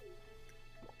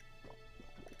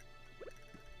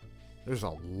 There's a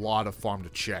lot of farm to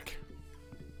check.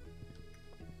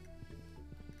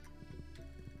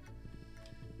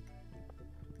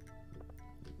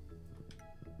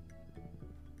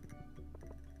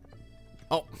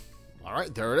 Oh,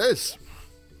 alright, there it is.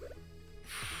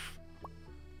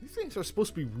 These things are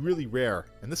supposed to be really rare,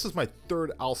 and this is my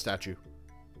third owl statue.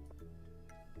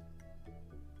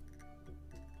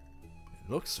 It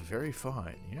looks very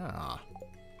fine, yeah.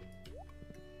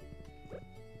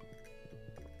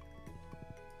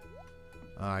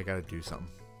 I gotta do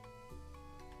something.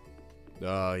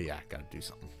 Yeah, gotta do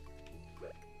something.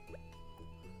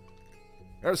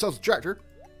 Got ourselves a tractor,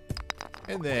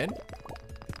 and then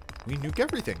we nuke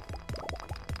everything.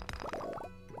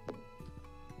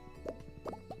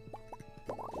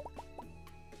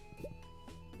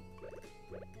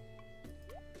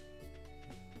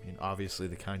 Obviously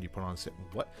the kind you put on sit.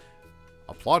 What?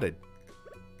 Applauded.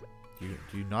 Do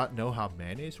you not know how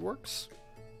mayonnaise works?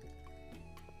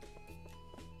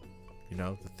 You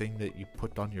know, the thing that you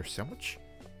put on your sandwich?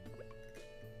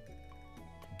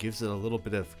 Gives it a little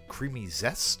bit of creamy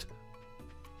zest.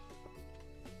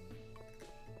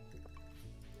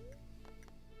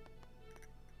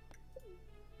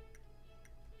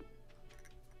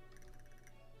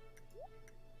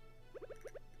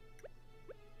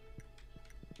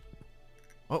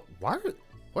 Oh, why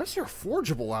is there a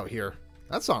forgeable out here?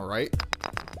 That's not right.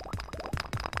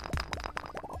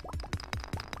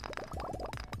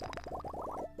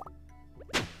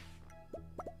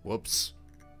 Whoops.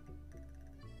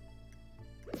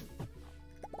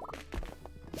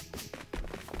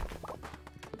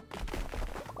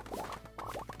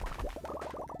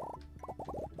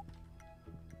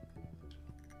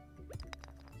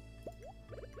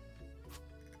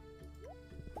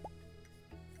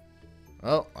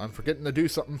 Oh, I'm forgetting to do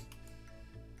something.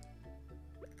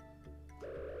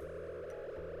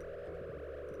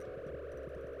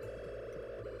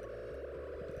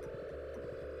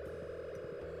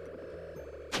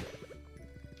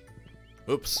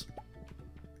 Oops.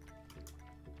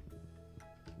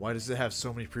 Why does it have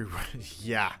so many pre-runs?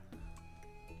 Yeah.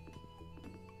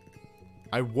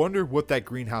 I wonder what that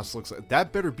greenhouse looks like.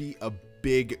 That better be a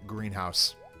big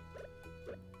greenhouse.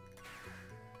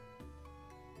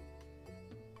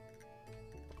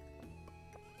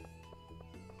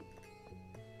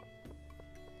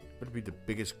 Better be the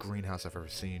biggest greenhouse I've ever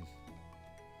seen.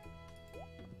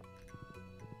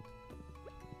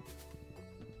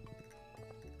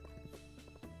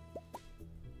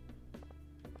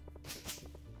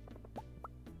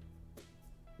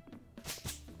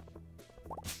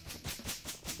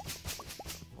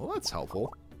 Well, that's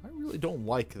helpful. I really don't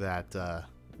like that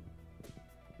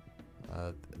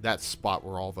that spot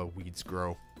where all the weeds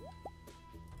grow.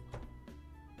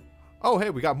 Oh,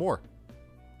 hey, we got more.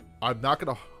 I'm not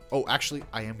gonna... Oh, actually,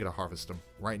 I am gonna harvest them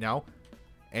right now.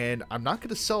 And I'm not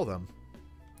gonna sell them.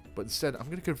 but instead I'm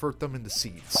going to convert them into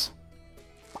seeds.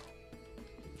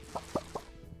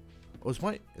 Oh, is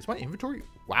my inventory?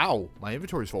 Wow, my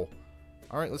inventory's full.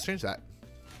 All right, let's change that.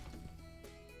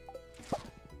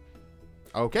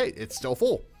 Okay, it's still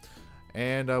full.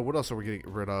 And what else are we getting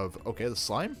rid of? Okay, the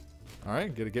slime. All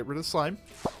right, gonna get rid of the slime.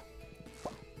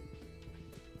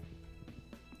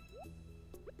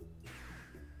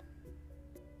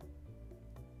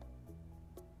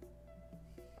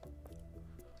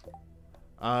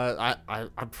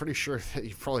 I'm pretty sure that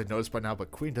you've probably noticed by now,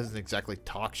 but Queen doesn't exactly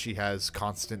talk. She has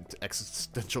constant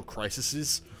existential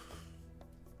crises.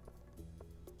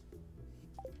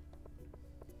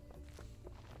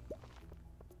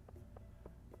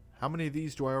 How many of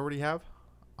these do I already have?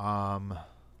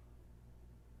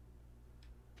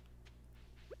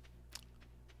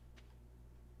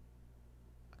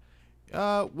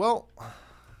 Well,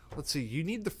 let's see. You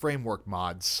need the framework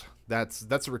mods.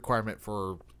 That's a requirement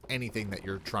for anything that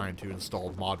you're trying to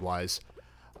install mod-wise.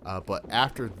 But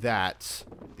after that,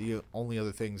 the only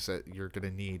other things that you're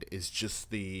gonna need is just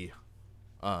the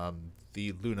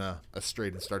Lunna, Astray,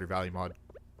 and Stardew Valley mod.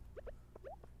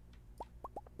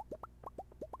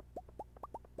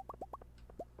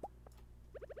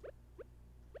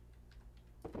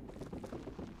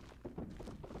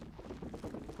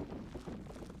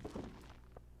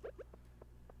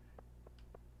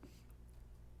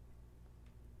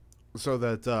 So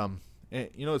that,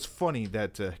 you know, it's funny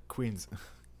that Queen's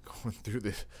going through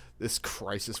this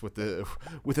crisis with an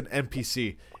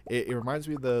NPC. It reminds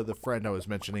me of the friend I was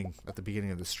mentioning at the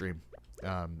beginning of the stream.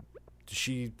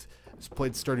 She has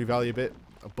played Stardew Valley a bit,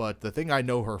 but the thing I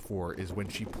know her for is when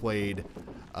she played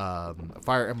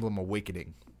Fire Emblem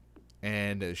Awakening.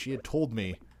 And she had told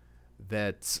me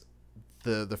that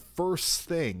the first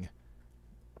thing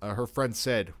her friend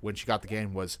said when she got the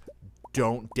game was,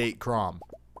 "Don't date Crom.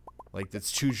 Like,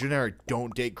 that's too generic.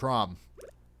 Don't date Crom."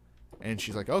 And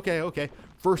she's like, okay, okay.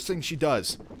 First thing she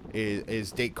does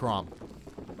is date Crom.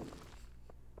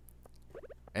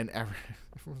 And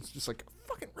everyone's just like,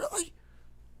 fucking really?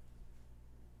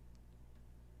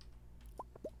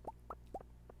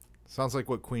 Sounds like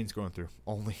what Queen's going through.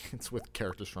 Only it's with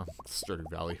characters from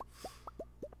Stardew Valley.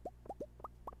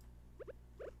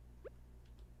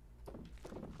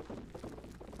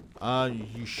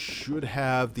 You should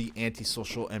have the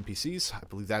antisocial NPCs. I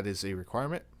believe that is a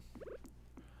requirement.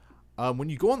 When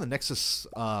you go on the Nexus,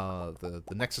 the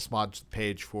Nexus mods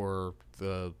page for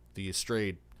the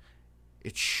Astray,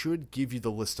 it should give you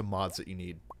the list of mods that you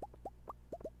need.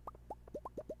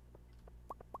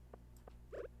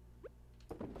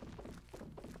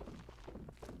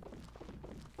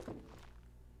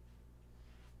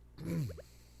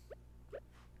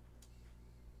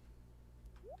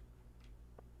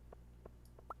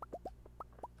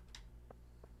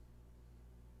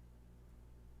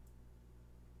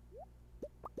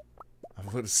 I've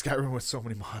played Skyrim with so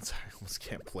many mods, I almost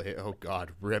can't play it. Oh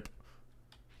god, rip.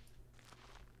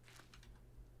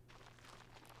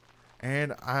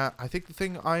 And I think the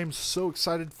thing I'm so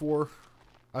excited for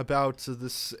about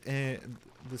this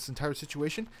entire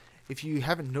situation, if you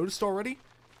haven't noticed already,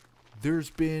 there's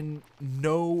been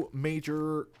no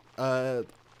major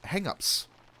hang-ups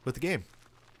with the game.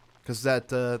 Because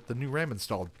the new RAM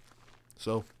installed.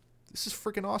 So, this is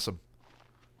freaking awesome.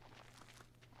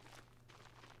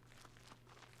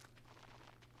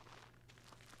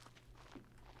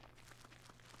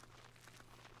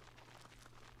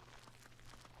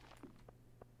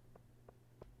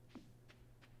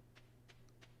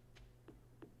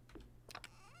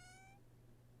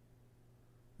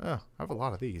 Oh, I have a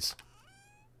lot of these.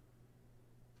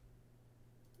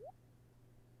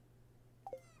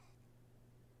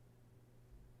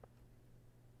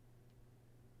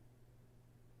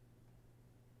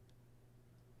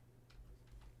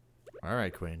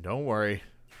 Alright, Queen, don't worry.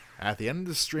 At the end of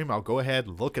the stream, I'll go ahead,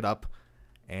 look it up,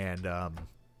 and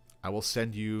I will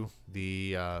send you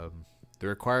the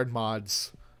required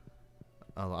mods.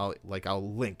 I'll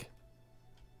link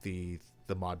the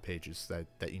mod pages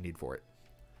that you need for it.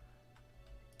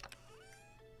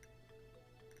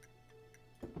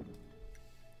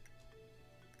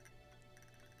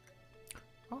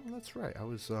 Oh, that's right. I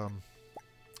was I've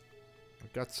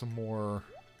got some more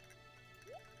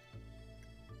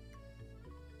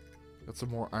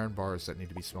iron bars that need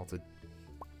to be smelted.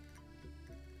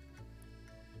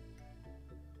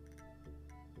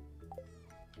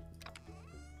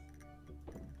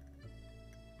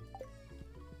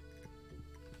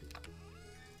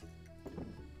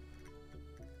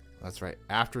 That's right.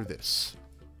 After this,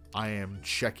 I am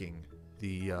checking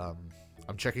the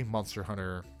I'm checking Monster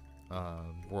Hunter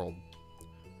World.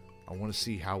 I want to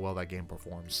see how well that game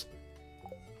performs.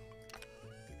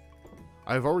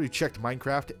 I've already checked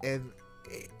Minecraft, and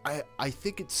I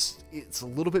think it's a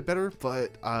little bit better,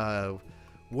 but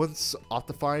once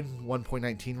Optifine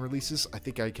 1.19 releases, I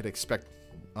think I could expect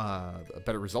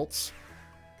better results.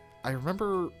 I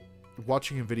remember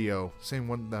watching a video saying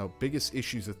one of the biggest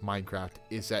issues with Minecraft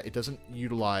is that it doesn't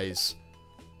utilize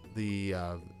the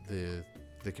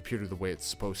computer the way it's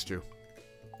supposed to.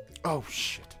 Oh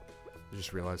shit! I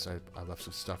just realized I left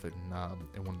some stuff in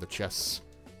one of the chests.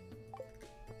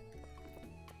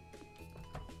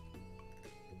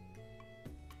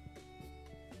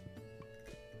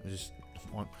 I just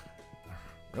want...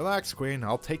 Relax, Queen.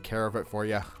 I'll take care of it for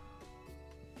you.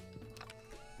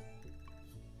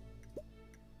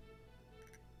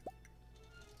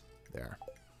 There.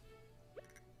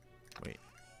 Wait.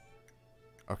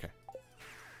 Okay.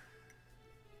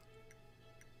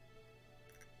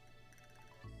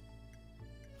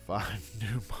 Five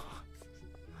new mods.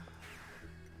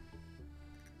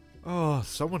 Oh,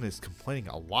 someone is complaining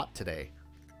a lot today.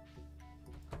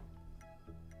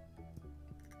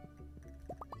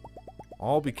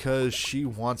 All because she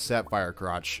wants that fire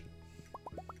garage.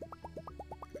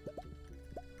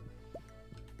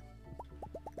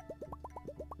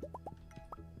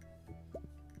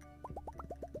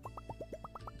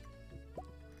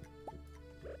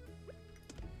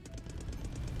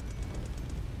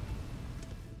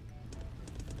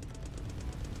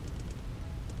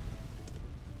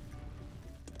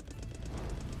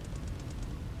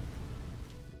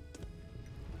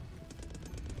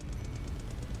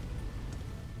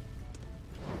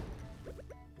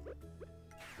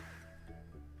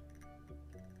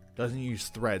 Doesn't use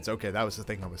threads. Okay, that was the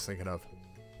thing I was thinking of.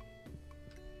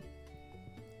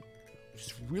 Which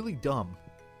is really dumb.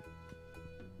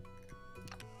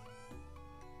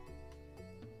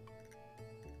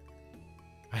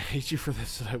 I hate you for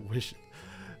this, and I wish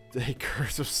the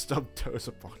curse of stubbed toes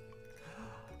upon.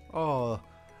 Oh,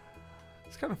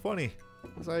 it's kind of funny.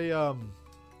 As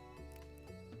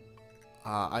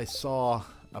I saw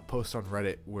a post on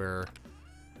Reddit where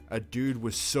a dude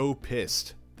was so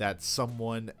pissed that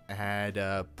someone had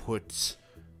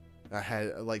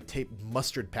like taped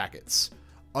mustard packets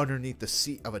underneath the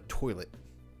seat of a toilet,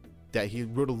 that he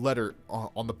wrote a letter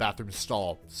on the bathroom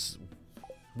stall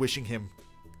wishing him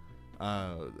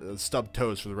stubbed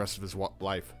toes for the rest of his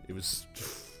life. It was,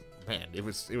 man, it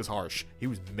was harsh. He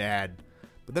was mad,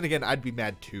 but then again, I'd be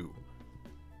mad too.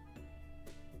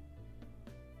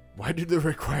 Why do the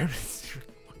requirements?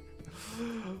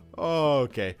 Oh,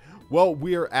 okay. Well,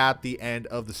 we are at the end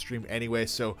of the stream anyway,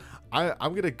 so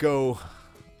I'm gonna go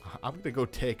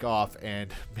take off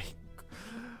and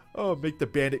make the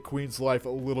Bandit Queen's life a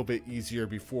little bit easier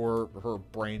before her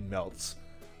brain melts.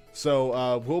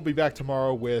 So we'll be back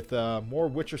tomorrow with more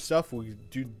Witcher stuff. We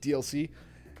do DLC,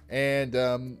 and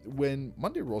when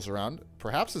Monday rolls around,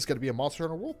 perhaps it's gonna be a Monster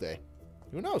Hunter World Day.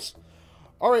 Who knows?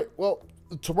 All right. Well,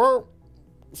 tomorrow,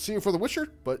 see you for the Witcher.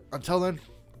 But until then,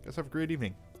 guys have a great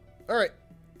evening. All right.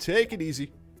 Take it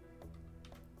easy.